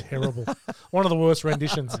 It was terrible. One of the worst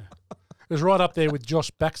renditions. It was right up there with Josh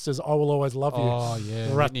Baxter's I Will Always Love You. Oh, yeah.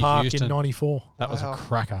 The Rat Whitney Park Houston. in 94. That was a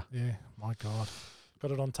cracker. Yeah, my God.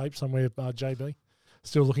 Got it on tape somewhere, JB.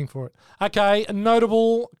 Still looking for it. Okay,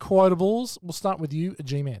 notable quotables. We'll start with you,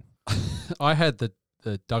 G-Man. I had the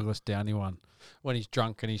Douglas Downey one when he's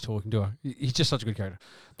drunk and he's talking to her. He's just such a good character.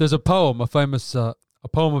 There's a poem, a poem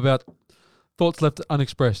about thoughts left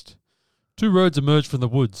unexpressed. 2 roads emerge from the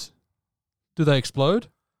woods. Do they explode?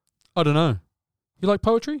 I don't know. You like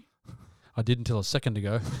poetry? I did until a second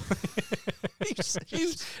ago.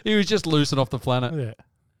 He was just loose and off the planet.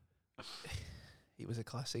 Yeah, He was a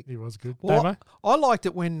classic. he was good. Well, Damo? I liked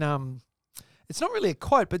it when it's not really a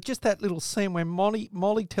quote, but just that little scene where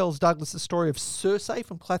Molly tells Douglas the story of Circe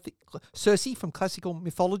from classical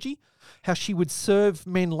mythology, how she would serve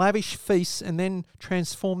men lavish feasts and then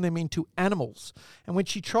transform them into animals. And when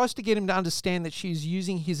she tries to get him to understand that she is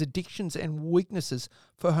using his addictions and weaknesses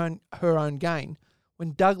for her own gain,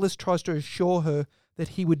 when Douglas tries to assure her that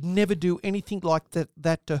he would never do anything like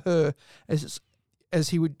that to her as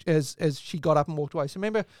she got up and walked away. So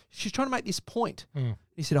remember, she's trying to make this point.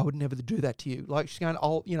 He said, I would never do that to you. Like she's going,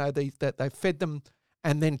 they fed them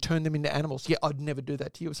and then turned them into animals. Yeah, I'd never do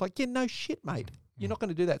that to you. It's like, yeah, no shit, mate. You're not going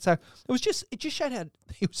to do that. So it just showed how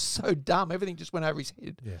he was so dumb. Everything just went over his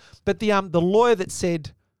head. Yeah. But the lawyer that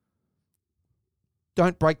said,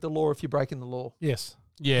 don't break the law if you're breaking the law. Yes.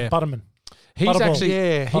 Yeah. Butterman. He's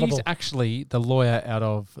Butterball. actually the lawyer out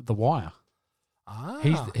of The Wire.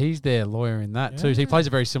 He's their lawyer in that too. So he plays a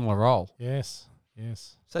very similar role. Yes.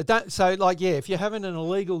 So if you're having an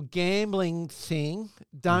illegal gambling thing,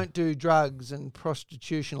 don't do drugs and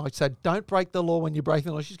prostitution. Like, so don't break the law when you're breaking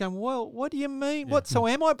the law. She's going, well, what do you mean? Yeah. What? So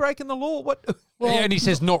am I breaking the law? What? Well, and he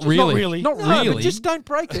says, not really. Not No, really. but just don't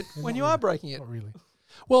break it when you are breaking it. Not really.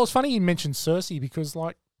 Well, it's funny you mentioned Circe because,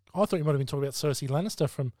 like, I thought you might have been talking about Cersei Lannister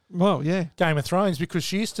from Well, yeah. Game of Thrones, because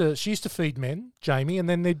she used to feed men, Jamie, and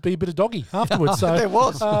then there'd be a bit of doggy afterwards. So There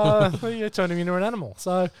was. Turn him into an animal.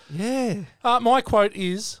 So Yeah. my quote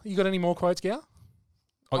is: you got any more quotes, Gow?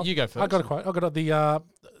 Oh, you go first. I got a quote. I got the.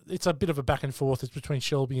 It's a bit of a back and forth. It's between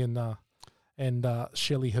Shelby and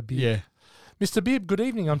Shelley Habib. Yeah. Mr. Bibb, good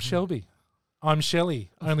evening. I'm Shelby. I'm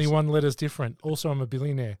Shelley. Only one letter's different. Also, I'm a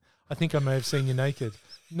billionaire. I think I may have seen you naked.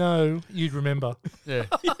 No, you'd remember. Yeah.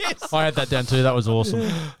 I had that down too. That was awesome.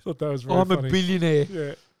 Thought that was very I'm funny. a billionaire.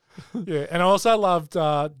 Yeah. Yeah, and I also loved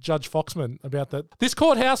Judge Foxman about that. This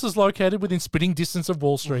courthouse is located within spitting distance of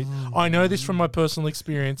Wall Street. I know this from my personal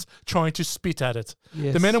experience trying to spit at it.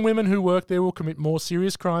 Yes. The men and women who work there will commit more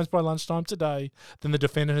serious crimes by lunchtime today than the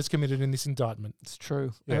defendant has committed in this indictment. It's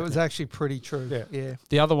true. Yeah. It was actually pretty true. Yeah.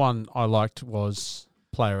 The other one I liked was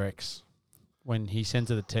Player X. When he sends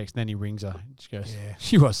her the text, then he rings her. She goes, Yeah.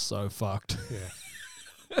 she was so fucked.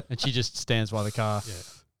 Yeah. And she just stands by the car. Yeah.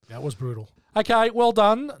 That was brutal. Okay, well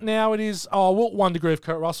done. Now it is, 1 degree of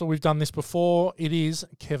Kurt Russell. We've done this before. It is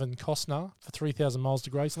Kevin Costner for 3,000 Miles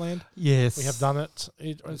to Graceland. Yes. We have done it.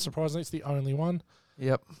 Surprisingly, it's the only one.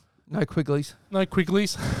 Yep. No Quigleys. No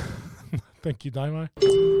Quigleys. Thank you, Damo.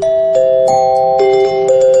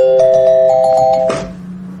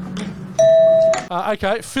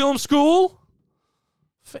 Okay, film school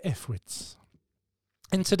for F-wits.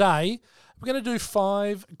 And today, we're going to do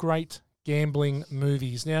 5 great gambling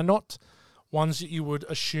movies. Now, not ones that you would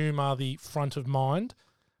assume are the front of mind,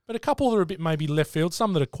 but a couple that are a bit maybe left field,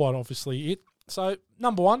 some that are quite obviously it. So,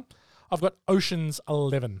 number 1, I've got Ocean's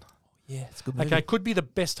 11. Yeah, it's a good movie. Okay, could be the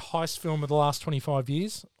best heist film of the last 25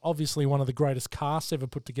 years. Obviously one of the greatest casts ever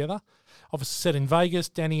put together. Obviously set in Vegas,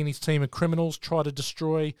 Danny and his team of criminals try to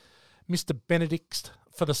destroy Mr. Benedict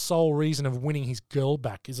for the sole reason of winning his girl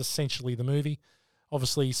back is essentially the movie.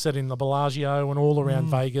 Obviously set in the Bellagio and all around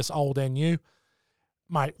Vegas, old and new.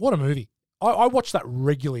 Mate, what a movie. I watch that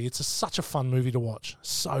regularly. It's such a fun movie to watch.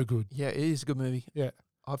 So good. Yeah, it is a good movie. Yeah.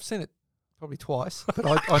 I've seen it probably twice, but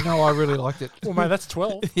I know I really liked it. Well, mate, that's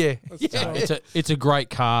 12. Yeah. That's 12. It's a great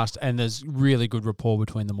cast, and there's really good rapport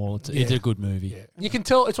between them all. It's a good movie. Yeah. You can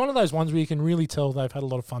tell, it's one of those ones where you can really tell they've had a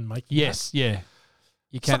lot of fun making Yes, yeah.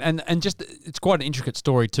 You can, and just it's quite an intricate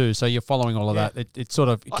story too. So you're following all of that. It sort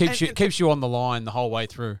of keeps you on the line the whole way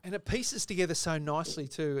through. And it pieces together so nicely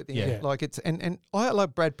too at the Yeah. end. Like it's and I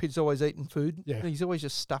like Brad Pitt's always eating food. Yeah. He's always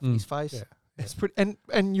just stuffing his face. Yeah. It's pretty,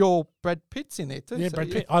 and your Brad Pitt's in there too. Yeah, so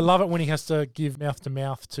Brad Pitt. I love it when he has to give mouth to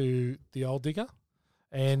mouth to the old digger,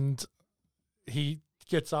 and he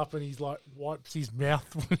gets up and he's like wipes his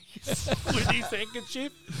mouth with his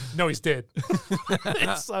handkerchief. No, he's dead.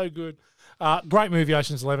 It's so good. Great movie,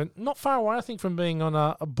 Ocean's 11. Not far away, I think, from being on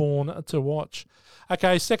a Born to Watch.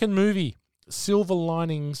 Okay, second movie, Silver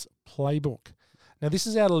Linings Playbook. Now, this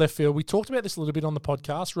is out of left field. We talked about this a little bit on the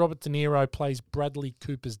podcast. Robert De Niro plays Bradley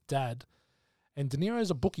Cooper's dad, and De Niro's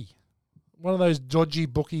a bookie, one of those dodgy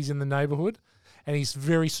bookies in the neighborhood, and he's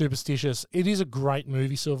very superstitious. It is a great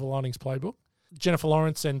movie, Silver Linings Playbook. Jennifer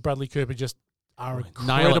Lawrence and Bradley Cooper just are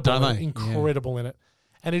Nail it, don't they? Incredible in it.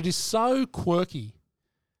 And it is so quirky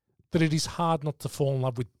that it is hard not to fall in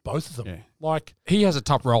love with both of them. Yeah. Like, he has a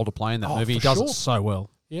top role to play in that movie. He for does sure. it so well.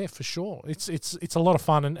 Yeah, for sure. It's a lot of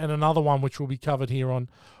fun, and another one which will be covered here on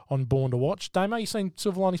Born to Watch. Damo, you seen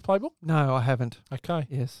Silver Linings Playbook? No, I haven't. Okay.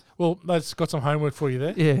 Yes. Well, that's got some homework for you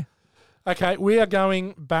there. Yeah. Okay, we are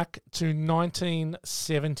going back to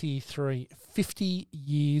 1973, 50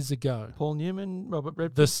 years ago. Paul Newman, Robert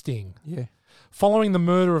Redford. The Sting. Yeah. Following the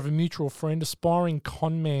murder of a mutual friend, aspiring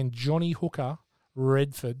conman Johnny Hooker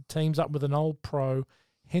Redford teams up with an old pro,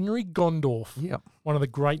 Henry Gondorff, Yep. one of the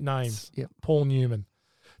great names, Yep. Paul Newman,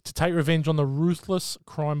 to take revenge on the ruthless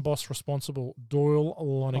crime boss responsible, Doyle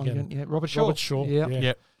Lonigan. Yeah. Robert Shaw. Yeah.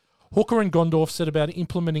 Yep. Hooker and Gondorff set about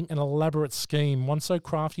implementing an elaborate scheme, one so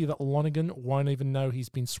crafty that Lonigan won't even know he's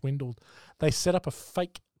been swindled. They set up a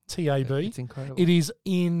fake TAB. It's incredible. It is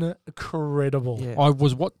incredible. Yeah.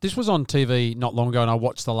 This was on TV not long ago, and I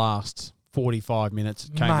watched the last 45 minutes.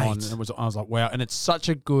 It came on, and I was like, wow! And it's such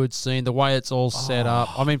a good scene, the way it's all set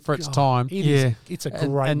up. I mean, for its time, It's a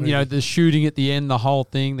great and movie. you know, the shooting at the end, the whole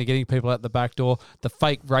thing, they're getting people out the back door, the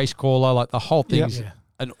fake race caller, like the whole thing's Yeah.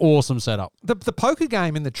 an awesome setup. The poker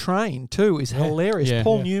game in the train too is hilarious. Yeah.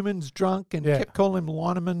 Paul Yeah. Newman's drunk and Yeah. kept calling him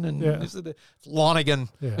Lineman and Yeah. this is the Lonigan,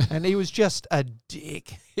 Yeah. and he was just a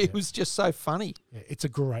dick. It was just so funny. Yeah, it's a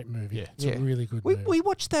great movie. Yeah. It's a really good We movie. we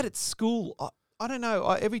watched that at school. I don't know.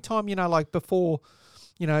 Every time, like before,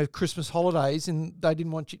 Christmas holidays, and they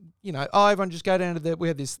didn't want you. Everyone just go down to we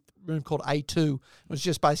had this room called A2. It was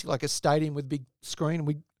just basically like a stadium with a big screen, and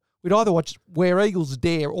we'd either watch Where Eagles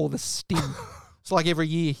Dare or The Sting. It's like every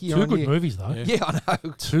year. Two good movies, though. Yeah, I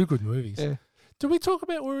know. Two good movies. Yeah. Did we talk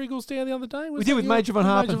about Where Eagles Dare the other day? We did with Major Von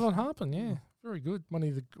Harpen. Major Von Harpen, yeah. Very good. One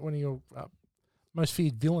of your most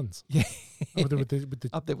feared villains. Yeah. with the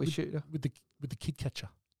Up there with Shooter. With the kid catcher.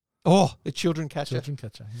 Oh, the children catcher. Children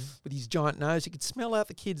catcher, yeah. With his giant nose. He could smell out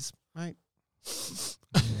the kids, mate.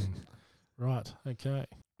 Right, okay.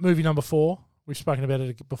 Movie number 4. We've spoken about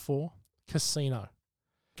it before. Casino.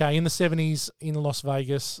 Okay, in the 70s in Las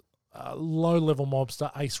Vegas, low-level mobster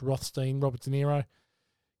Ace Rothstein, Robert De Niro,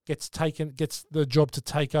 gets the job to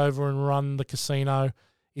take over and run the casino.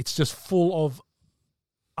 It's just full of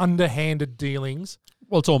underhanded dealings.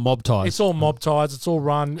 Well, it's all mob ties. It's all mob ties. It's all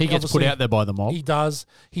run. He gets put out there by the mob. He does.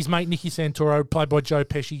 His mate Nicky Santoro, played by Joe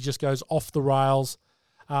Pesci, just goes off the rails.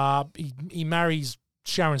 He marries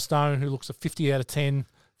Sharon Stone, who looks a 50 out of 10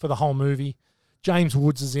 for the whole movie. James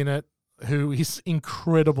Woods is in it, who is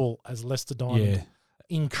incredible as Lester Diamond. Yeah.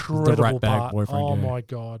 Incredible The rat bag part. boyfriend, Oh, yeah. my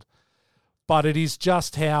God. But it is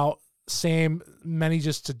just how Sam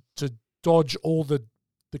manages to dodge all the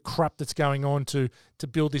crap that's going on to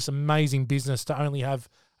build this amazing business, to only have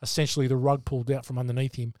essentially the rug pulled out from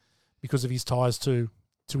underneath him because of his ties to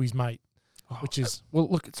his mate, which is... Well,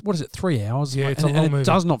 look, what is it, 3 hours? Yeah, Like, it's a long and movie. it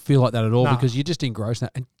does not feel like that at all No. because you're just engrossed in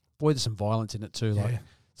that. And boy, there's some violence in it too, like Yeah.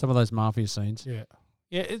 some of those mafia scenes. Yeah.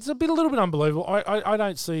 Yeah, it's a little bit unbelievable. I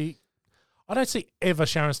don't see ever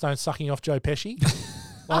Sharon Stone sucking off Joe Pesci.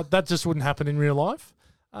 Like, that just wouldn't happen in real life.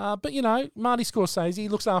 But you know, Marty Scorsese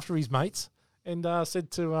looks after his mates and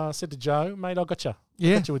said to Joe, "Mate, I got you.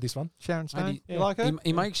 Yeah. I got you with this one." Sharon Stone. And You like her?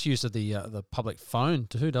 He makes use of the public phone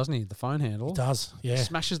too, doesn't he? The phone handle. He does. Yeah.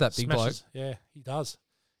 Smashes that big bloke. Yeah, he does.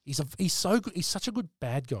 He's so good. He's such a good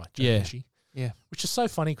bad guy, Joe Yeah. Pesci. Yeah. Which is so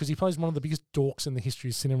funny because he plays one of the biggest dorks in the history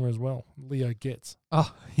of cinema as well. Leo Getz.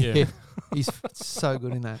 Oh, Yeah. yeah. He's so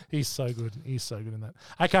good in that. He's so good. He's so good in that.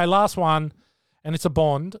 Okay, last one, and it's a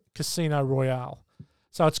Bond, Casino Royale.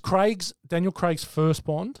 So it's Daniel Craig's first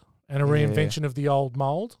Bond and a reinvention of the old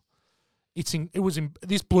mold.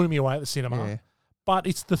 This blew me away at the cinema. Yeah. But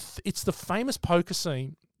it's the famous poker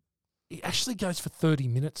scene. It actually goes for 30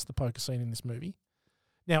 minutes, the poker scene in this movie.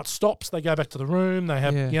 Now it stops, they go back to the room, they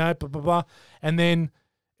have, blah, blah, blah. And then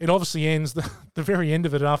it obviously ends, the very end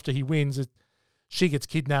of it after he wins, she gets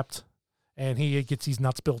kidnapped and he gets his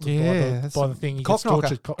nuts belted by the thing. He gets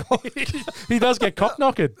tortured. He does get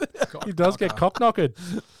cock-knocked. He does get cock-knocked.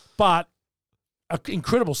 But an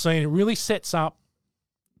incredible scene. It really sets up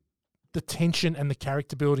the tension and the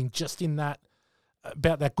character building just in that,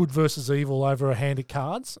 about that good versus evil over a hand of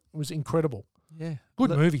cards. It was incredible. Yeah.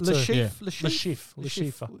 Good movie too. Le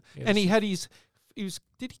Chiffre. And he had did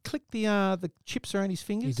he click the chips around his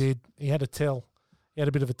fingers? He did. He had a tell. He had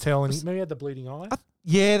a bit of a tell, and maybe he had the bleeding eye.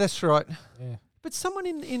 Yeah, that's right. Yeah. But someone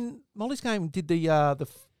in Molly's game did the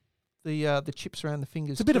chips around the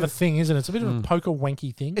fingers. It's a bit of a thing, isn't it? It's a bit of a poker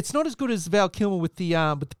wanky thing. It's not as good as Val Kilmer with the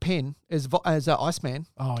pen as Iceman.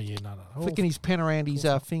 Oh yeah, no. Flicking his pen around his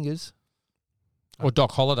fingers. Or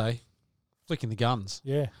Doc Holliday, flicking the guns.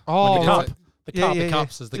 Yeah. Oh, like right. The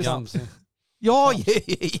cups as the guns. Oh,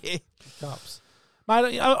 yeah. Cups.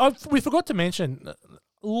 Mate, we forgot to mention,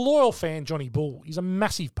 loyal fan Johnny Bull. He's a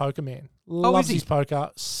massive poker man. Loves his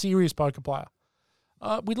poker. Serious poker player.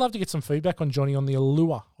 We'd love to get some feedback on Johnny on the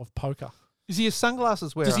allure of poker. Is he a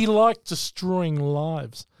sunglasses wearer? Does he like destroying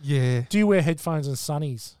lives? Yeah. Do you wear headphones and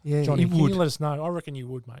sunnies, Yeah, Johnny? he Can would. you let us know? I reckon you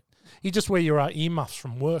would, mate. You just wear your earmuffs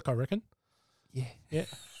from work, I reckon. Yeah. Yeah.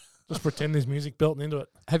 Just pretend there's music belting into it.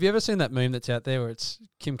 Have you ever seen that meme that's out there where it's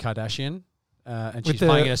Kim Kardashian and With she's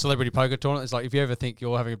playing in a celebrity poker tournament? It's like, if you ever think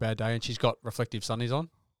you're having a bad day and she's got reflective sunnies on.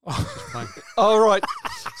 Oh, right.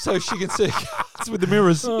 So she can see. It's with the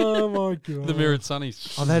mirrors. Oh, my God. The mirrored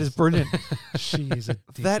sunnies. Oh, that is brilliant. She is a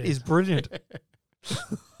dickhead. That is brilliant.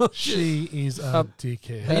 She is a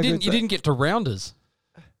dickhead. You didn't get to Rounders.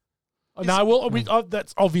 No, well,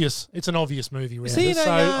 that's obvious. It's an obvious movie. Is he in so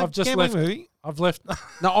a I've just gambling left. movie? I've left.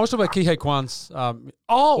 No, I was talking about Kihei Kwan's Sorry.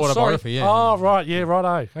 autobiography. Yeah. Oh, right. Yeah,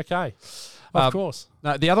 righto. Okay. Of course.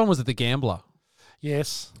 No, the other one was The Gambler.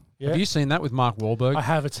 Yes. Yeah. Have you seen that with Mark Wahlberg? I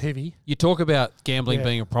have. It's heavy. You talk about gambling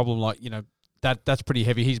being a problem, like, that's pretty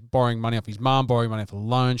heavy. He's borrowing money off his mum, borrowing money off a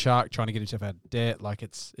loan shark, trying to get himself out of debt. Like,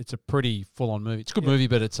 it's a pretty full-on movie. It's a good movie,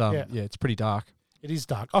 but it's it's pretty dark. It is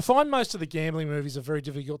dark. I find most of the gambling movies are very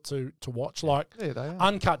difficult to watch. Like Yeah, they are.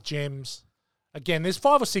 Uncut Gems. Again, there's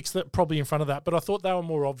 5 or 6 that are probably in front of that, but I thought they were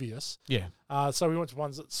more obvious. Yeah. So we went to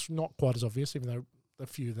ones that's not quite as obvious, even though a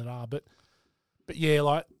few that are. But yeah,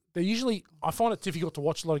 like they're usually. I find it difficult to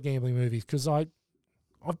watch a lot of gambling movies because I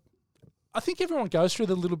think everyone goes through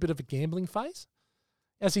the little bit of a gambling phase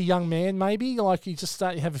as a young man. Maybe like you just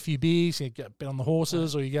start, you have a few beers, you get bet on the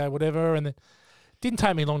horses, or you go whatever, and then Didn't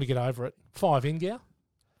take me long to get over it. 5 in, Gow.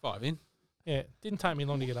 5 in. Yeah, didn't take me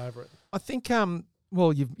long to get over it. I think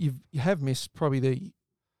well you have missed probably the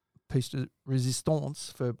piece de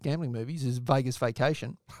resistance for gambling movies is Vegas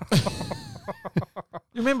Vacation.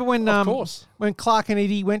 You remember when Of course. when Clark and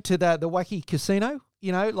Eddie went to the wacky casino?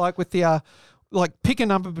 You know, like with the like pick a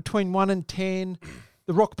number between 1 and 10,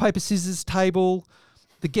 the rock paper scissors table,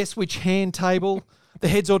 the guess which hand table, the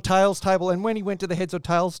heads or tails table, and when he went to the heads or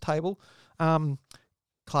tails table,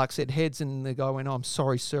 Clark said heads, and the guy went, "Oh, I'm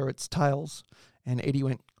sorry, sir, it's tails," and Eddie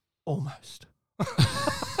went, "Almost."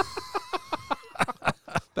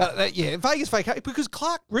 But yeah, Vegas Vacation, because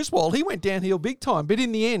Clark Griswold, he went downhill big time. But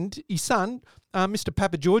in the end, his son, Mr.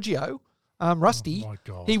 Papa Giorgio, Rusty, my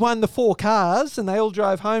God. he won the 4 cars, and they all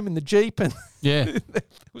drove home in the Jeep, and Yeah. it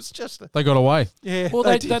was just They got away. yeah. Well,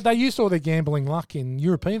 did. they used all their gambling luck in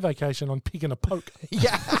European Vacation on pig and a poke.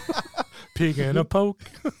 yeah, Pig and a poke.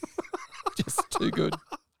 just too good.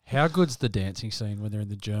 How good's the dancing scene when they're in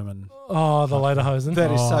the German? Oh, the Lederhosen.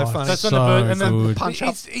 That is so funny. That's when so the bird, and then good. Punch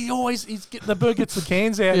up. the bird gets the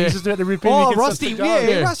cans out. Yeah. He's just about to rip in. Oh, he gets Rusty, us to go.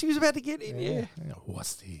 yeah, Rusty was about to get in, yeah.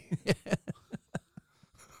 Rusty.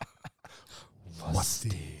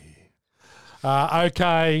 Rusty.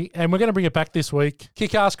 Okay, and we're going to bring it back this week.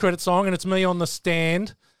 Kick-ass credit song, and it's me on the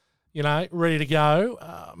stand, you know, ready to go.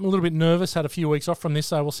 I'm a little bit nervous, had a few weeks off from this,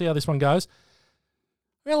 so we'll see how this one goes.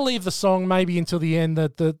 We're going to leave the song maybe until the end,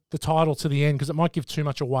 the title to the end, because it might give too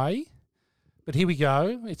much away. But here we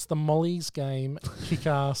go. It's the Molly's Game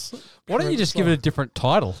Kick-ass. Why don't you just give it a different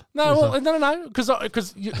title? No, well, no, because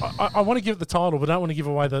I want to give it the title, but I don't want to give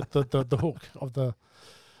away the hook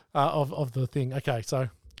of the thing. Okay, so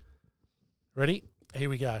ready? Here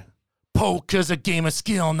we go. Poker's a game of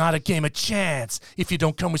skill, not a game of chance. If you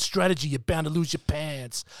don't come with strategy, you're bound to lose your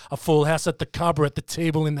pants. A full house at the cover, at the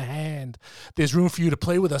table in the hand. There's room for you to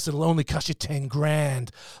play with us. It'll only cost you 10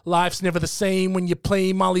 grand. Life's never the same when you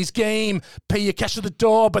play Molly's game. Pay your cash at the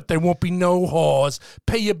door, but there won't be no whores.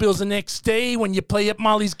 Pay your bills the next day when you play at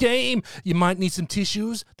Molly's game. You might need some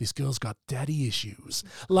tissues. This girl's got daddy issues.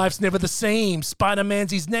 Life's never the same.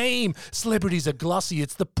 Spider-Man's his name. Celebrities are glossy.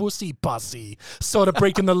 It's the pussy posse. Sort of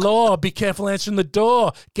breaking the law. Be careful answering the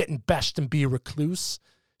door. Getting bashed and be a recluse.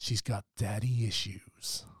 She's got daddy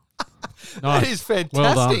issues. That is fantastic.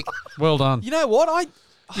 Well done. Well done. You know what?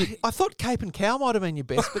 I thought Cape and Cow might have been your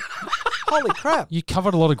best, but holy crap. You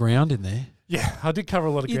covered a lot of ground in there. Yeah, I did cover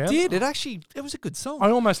a lot of You ground. did. It was a good song. I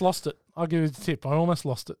almost lost it. I'll give you the tip. I almost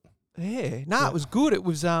lost it. Yeah. No, it was good. It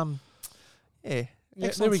was, yeah. Yeah, there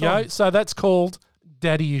excellent we song. go. So that's called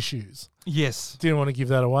Daddy Issues. Yes. Didn't want to give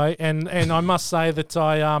that away. And I must say that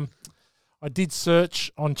I did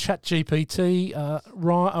search on ChatGPT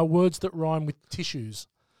words that rhyme with tissues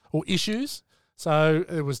or issues. So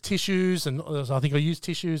it was tissues, and I think I used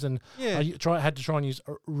tissues, and Yeah. I had to try and use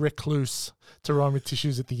recluse to rhyme with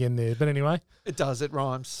tissues at the end there. But anyway, It does. It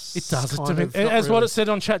rhymes. it does. Kind of, not As what really. it said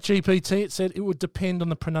on ChatGPT, it said it would depend on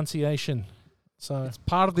the pronunciation. So It's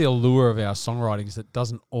part of the allure of our songwriting is that it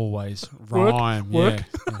doesn't always rhyme. Work.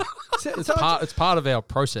 Yeah. So It's part of our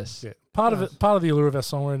process. yeah, part of the allure of our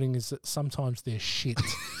songwriting is that sometimes they're shit.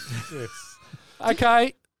 Yes.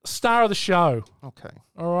 Okay, star of the show. okay.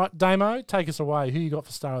 All right, Damo, take us away. Who you got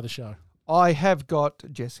for star of the show? I have got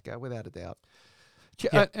Jessica, without a doubt.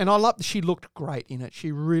 And I love that she looked great in it.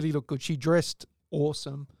 She really looked good. She dressed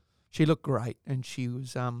awesome. She looked great, and she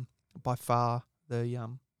was by far the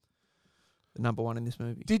number one in this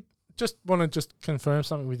movie. Want to just confirm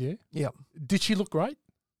something with you? Yeah. Did she look great?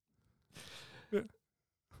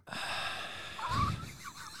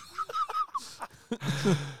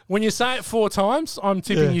 When you say it 4 times, I'm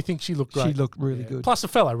tipping Yeah. you think she looked great. She looked really good. Plus a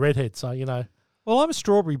fellow redhead, so you know. Well, I'm a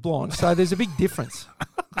strawberry blonde, so there's a big difference.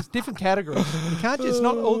 There's different categories. You can't just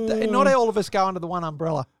not all of us go under the one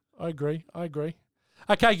umbrella. I agree.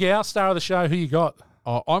 Okay, Gow, star of the show. Who you got?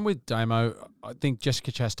 Oh, I'm with Damo. I think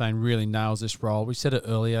Jessica Chastain really nails this role. We said it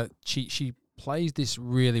earlier. She plays this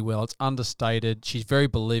really well. It's understated. She's very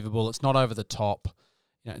believable. It's not over the top.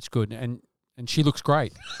 You know, it's good. And she looks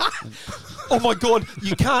great. Oh my God,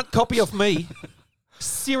 you can't copy off me.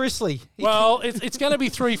 Seriously. Well, it's going to be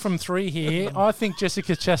 3 from 3 here. I think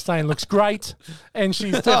Jessica Chastain looks great, and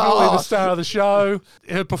she's definitely the star of the show.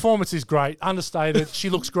 Her performance is great, understated. She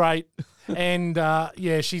looks great, and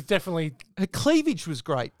she's definitely. Her cleavage was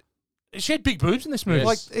great. She had big boobs in this movie.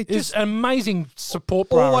 Yes. Like It it's just- an amazing support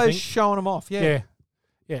bra. I Always think. showing them off. Yeah.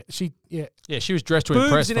 Yeah. Yeah, she was dressed to Boobs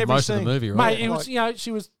impress in for every most of the scene. movie, right? Mate, it was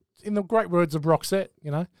she was in the great words of Roxette.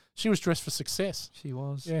 You know, she was dressed for success. She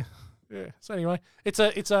was. Yeah. So anyway, it's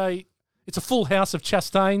a full house of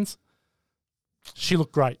Chastains. She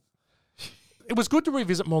looked great. it was good to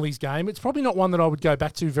revisit Molly's Game. It's probably not one that I would go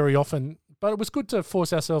back to very often, but it was good to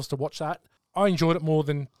force ourselves to watch that. I enjoyed it more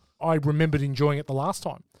than I remembered enjoying it the last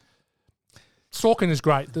time. Sorkin is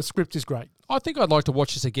great. The script is great. I think I'd like to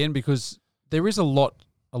watch this again because there is a lot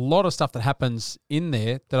of stuff that happens in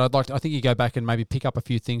there that I'd like to. I think you go back and maybe pick up a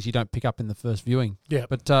few things you don't pick up in the first viewing. Yeah.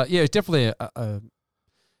 But it's definitely a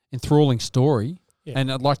enthralling story, and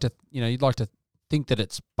I'd like to, you'd like to think that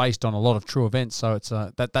it's based on a lot of true events, so it's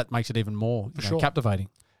that makes it even more captivating.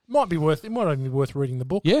 It might only be worth reading the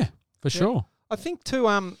book. Yeah, for sure. I think too.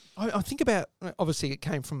 I think about, obviously it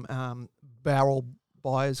came from Barrel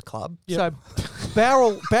Buyers Club. Yep.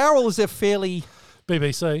 So Barrel is a fairly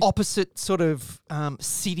BBC opposite sort of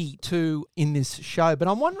city too in this show. But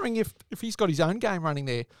I'm wondering if he's got his own game running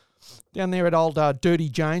there down there at old Dirty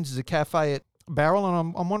James, is a cafe at Barrel,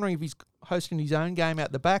 and I'm wondering if he's hosting his own game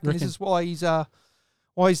out the back. And this is why he's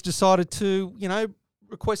decided to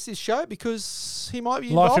request this show, because he might be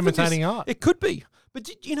life involved imitating in this. art. It could be. But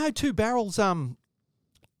too, Barrel's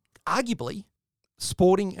arguably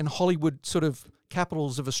sporting and Hollywood sort of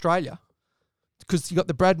capitals of Australia, because you got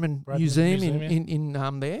the Bradman Museum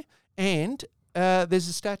in there, and there's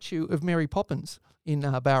a statue of Mary Poppins in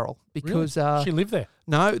Barrel, because really? She lived there.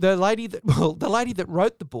 No, the lady that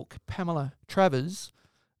wrote the book, Pamela Travers,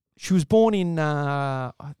 she was born in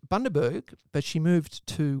Bundaberg, but she moved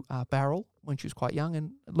to Barrel when she was quite young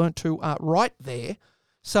and learnt to write there.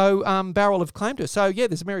 So Barrel have claimed her. So yeah,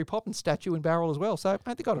 there's a Mary Poppins statue in Barrel as well. So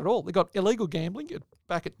mate, they got it all. They got illegal gambling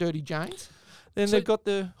back at Dirty James. Then they've got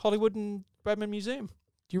the Hollywood and Bradman Museum.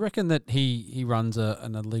 Do you reckon that he runs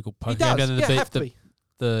an illegal poker game down in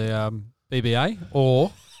the BBA,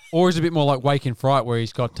 or is it a bit more like Wake in Fright, where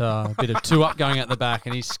he's got a bit of two up going out the back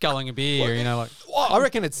and he's sculling a beer, I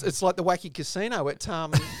reckon it's like the Wacky Casino at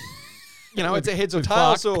it's a heads or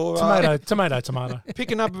tails or tomato.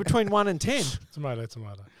 Picking up between 1 and 10. Tomato.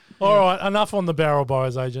 All right, enough on the Barrel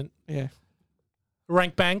Buyers Agent. Yeah.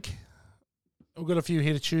 Rank Bank. We've got a few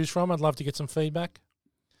here to choose from. I'd love to get some feedback.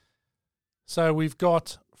 So we've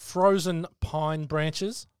got Frozen Pine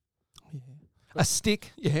Branches. Yeah. A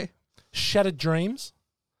stick, yeah. Shattered Dreams.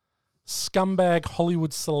 Scumbag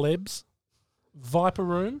Hollywood Celebs. Viper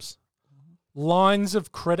Rooms. Lines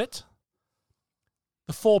of Credit.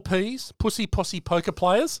 The 4 Ps. Pussy Posse Poker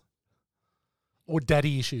Players. Or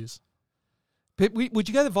Daddy Issues. But would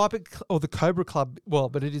you go the Viper or the Cobra Club? Well,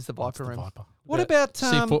 but it is the Viper Room. What about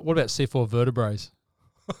C4 vertebrae?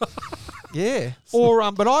 Yeah.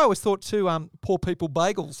 Or but I always thought too, Poor People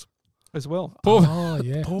Bagels as well. Poor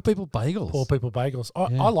People Bagels. Poor People Bagels.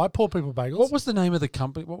 I like Poor People Bagels. What was the name of the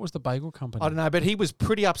company? What was the bagel company? I don't know, but he was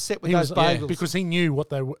pretty upset with those bagels because he knew what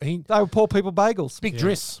they were. They were Poor People Bagels. Big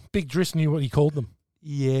Driss knew what he called them.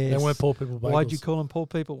 Yes. They weren't Poor People Bagels. Why'd you call them Poor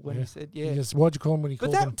People when he said Yes. Why'd you call them when he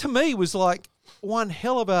called them? But that to me was like one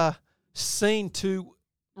hell of a scene to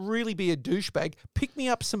really be a douchebag. Pick me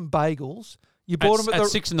up some bagels. You bought them at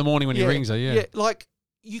 6 a.m. when he rings her. Yeah, like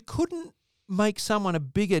you couldn't make someone a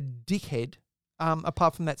bigger dickhead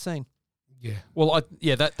apart from that scene. Yeah. Well,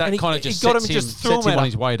 that kind of just sets him on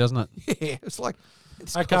his way, doesn't it? Yeah, it's like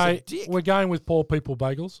okay. We're going with Poor People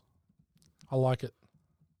Bagels. I like it.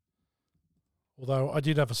 Although I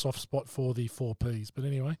did have a soft spot for the 4 Ps, but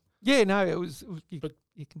anyway. Yeah, no, it was but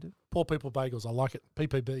you can do Poor People Bagels. I like it.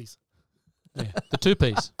 PPBs. Yeah, the 2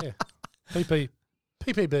 Ps. Yeah,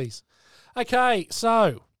 PPBs. Okay,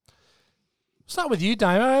 so start with you,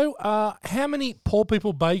 Damo. How many Poor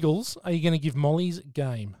People Bagels are you going to give Molly's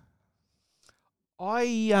Game?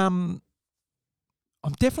 I'm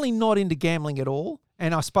definitely not into gambling at all,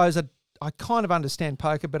 and I suppose I kind of understand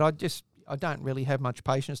poker, but I don't really have much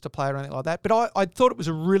patience to play or anything like that. But I thought it was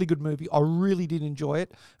a really good movie. I really did enjoy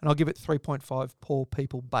it, and I'll give it 3.5 Poor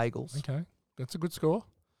People Bagels. Okay, that's a good score.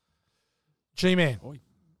 G-Man.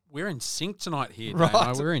 We're in sync tonight here, right?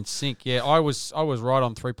 Damo. We're in sync. Yeah, I was right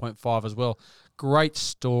on 3.5 as well. Great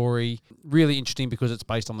story, really interesting because it's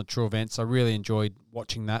based on the true events. I really enjoyed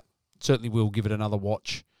watching that. Certainly will give it another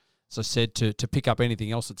watch, as I said, to pick up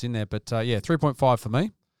anything else that's in there. But 3.5 for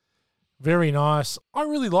me. Very nice. I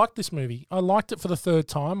really liked this movie. I liked it for the third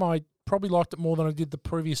time. I probably liked it more than I did the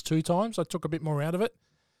previous 2 times. I took a bit more out of it.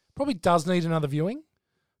 Probably does need another viewing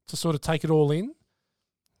to sort of take it all in.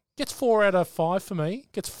 Gets 4 out of 5 for me.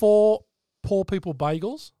 Gets 4 Poor People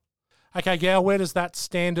Bagels. Okay, Gow, where does that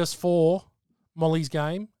stand us for Molly's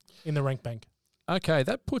Game in the rank bank? Okay,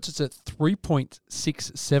 that puts us at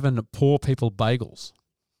 3.67 Poor People Bagels.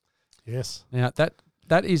 Yes. Now,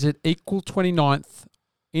 that is at equal 29th,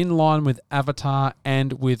 in line with Avatar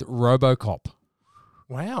and with RoboCop.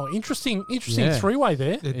 Wow, interesting three-way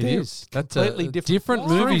there. It is. That's completely different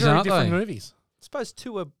movies, very aren't different they? movies. suppose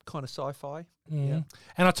 2 are kind of sci-fi. Mm. Yeah.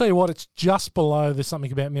 And I tell you what, it's just below There's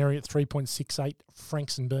Something About Mary at 3.68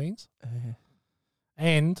 francs and beans.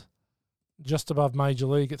 And just above Major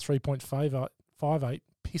League at 3.58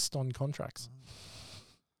 pissed on contracts.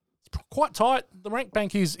 It's quite tight. The rank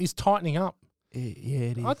bank is tightening up.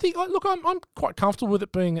 Yeah, it is. I think, look, I'm quite comfortable with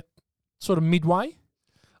it being at sort of midway,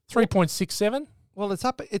 3.67. Well, it's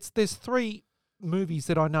up. There's 3 movies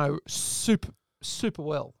that I know super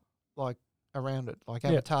well, like around it, like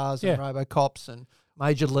Avatars and RoboCops and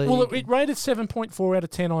Major League. Well, it rated 7.4 out of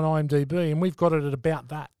 10 on IMDb, and we've got it at about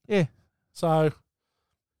that. Yeah. So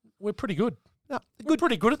we're pretty good. No, We're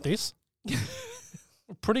pretty good at this.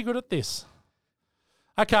 We're pretty good at this.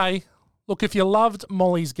 Okay, look, if you loved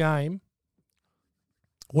Molly's Game,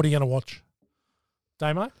 what are you going to watch?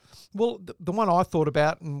 Damo? Well, the one I thought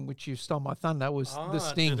about, and which you stole my thunder, was The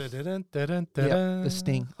Sting. The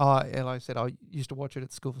Sting. Like I said, I used to watch it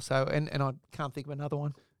at school, so and I can't think of another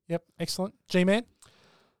one. Yep, excellent. G-Man?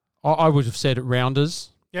 I would have said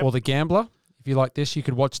Rounders Yep. or The Gambler. If you like this, you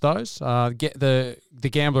could watch those. The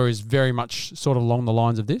Gambler is very much sort of along the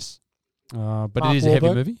lines of this, but Mark it is a heavy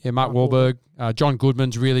Wahlberg. movie. Yeah, Mark Wahlberg. John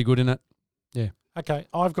Goodman's really good in it. Yeah. Okay,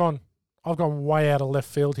 I've gone way out of left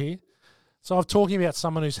field here. So I'm talking about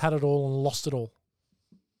someone who's had it all and lost it all.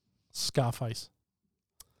 Scarface.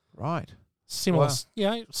 Right. Similar,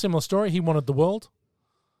 similar story. He wanted the world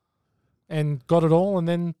and got it all and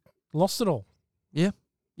then lost it all. Yeah.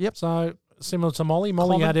 Yep. So similar to Molly.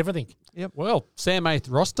 Molly had everything. Yep. Well, Sam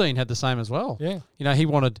Rothstein had the same as well. Yeah. You know, he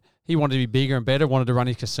wanted to be bigger and better, wanted to run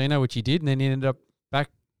his casino, which he did, and then he ended up back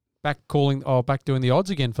doing the odds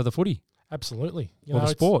again for the footy. Absolutely. For the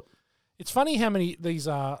sport. It's funny how many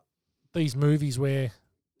these movies where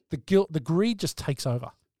the greed just takes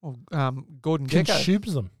over. Well, Gordon Gekko.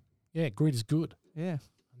 Consumes them. Yeah, greed is good. Yeah.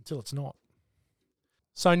 Until it's not.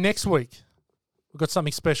 So next week, we've got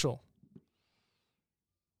something special.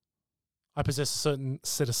 I possess a certain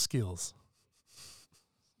set of skills.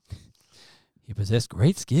 You possess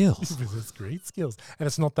great skills. You possess great skills. And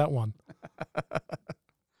it's not that one.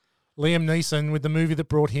 Liam Neeson with the movie that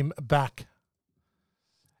brought him back.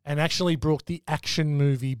 And actually brought the action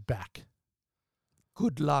movie back.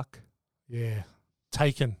 Good luck. Yeah.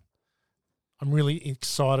 Taken. I'm really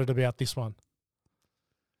excited about this one.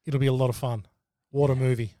 It'll be a lot of fun. What a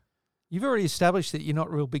movie. You've already established that you're not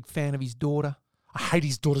a real big fan of his daughter. I hate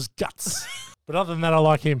his daughter's guts. But other than that, I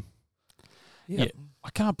like him. Yeah. I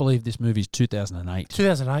can't believe this movie's 2008.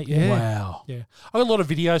 2008, yeah. Wow. Yeah. I got a lot of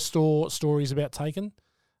video store stories about Taken.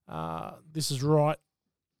 This is right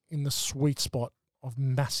in the sweet spot of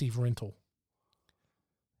massive rental.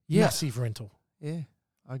 Yeah. Massive rental. Yeah,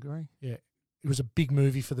 I agree. Yeah. It was a big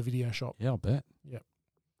movie for the video shop. Yeah, I'll bet. Yeah.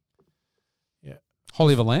 Yeah.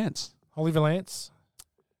 Oliver Lance. Oliver Lance.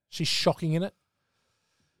 She's shocking in it.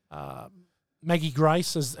 Maggie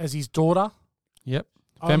Grace as his daughter. Yep.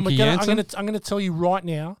 I'm Femke Janssen. going to tell you right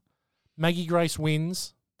now, Maggie Grace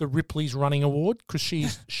wins the Ripley's Running Award because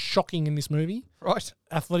she's shocking in this movie. Right.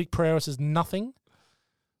 Athletic prowess is nothing,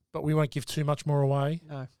 but we won't give too much more away.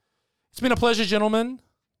 No. It's been a pleasure, gentlemen.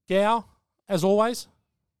 Gow, as always.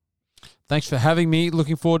 Thanks for having me.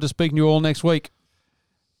 Looking forward to speaking to you all next week.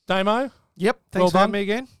 Damo. Yep. Thanks Well for having done. me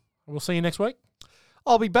again. We'll see you next week.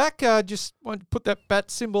 I'll be back. Just want to put that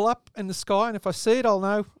bat symbol up in the sky, and if I see it, I'll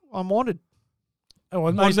know I'm wanted. Oh,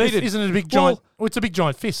 well, I need it. Isn't it a big giant? Well, it's a big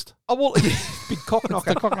giant fist. Oh, well, big cock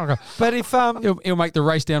knocker. Cock knocker. But if He'll make the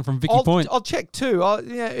race down from Vicky Point. I'll check too.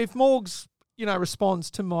 If Morgs, responds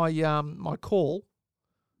to my my call,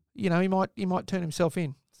 he might turn himself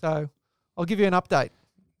in. So I'll give you an update.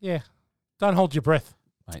 Yeah. Don't hold your breath.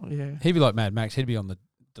 Mate, Yeah. he'd be like Mad Max. He'd be on the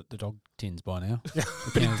dog tins by now.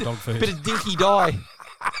 The can of dog food. Bit of dinky dye.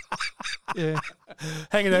 Yeah.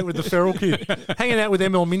 Hanging out with the feral kid. Hanging out with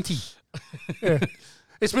ML Minty. Yeah.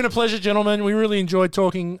 It's been a pleasure, gentlemen. We really enjoyed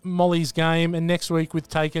talking Molly's Game. And next week with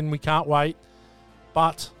Taken, we can't wait.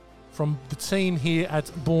 But from the team here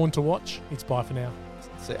at Born to Watch, it's bye for now.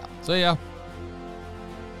 See ya. See ya.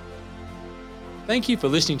 Thank you for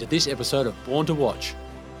listening to this episode of Born to Watch.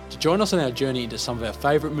 To join us on our journey into some of our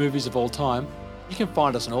favourite movies of all time, you can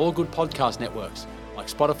find us on all good podcast networks like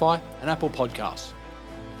Spotify and Apple Podcasts.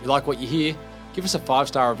 If you like what you hear, give us a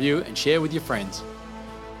 5-star review and share with your friends.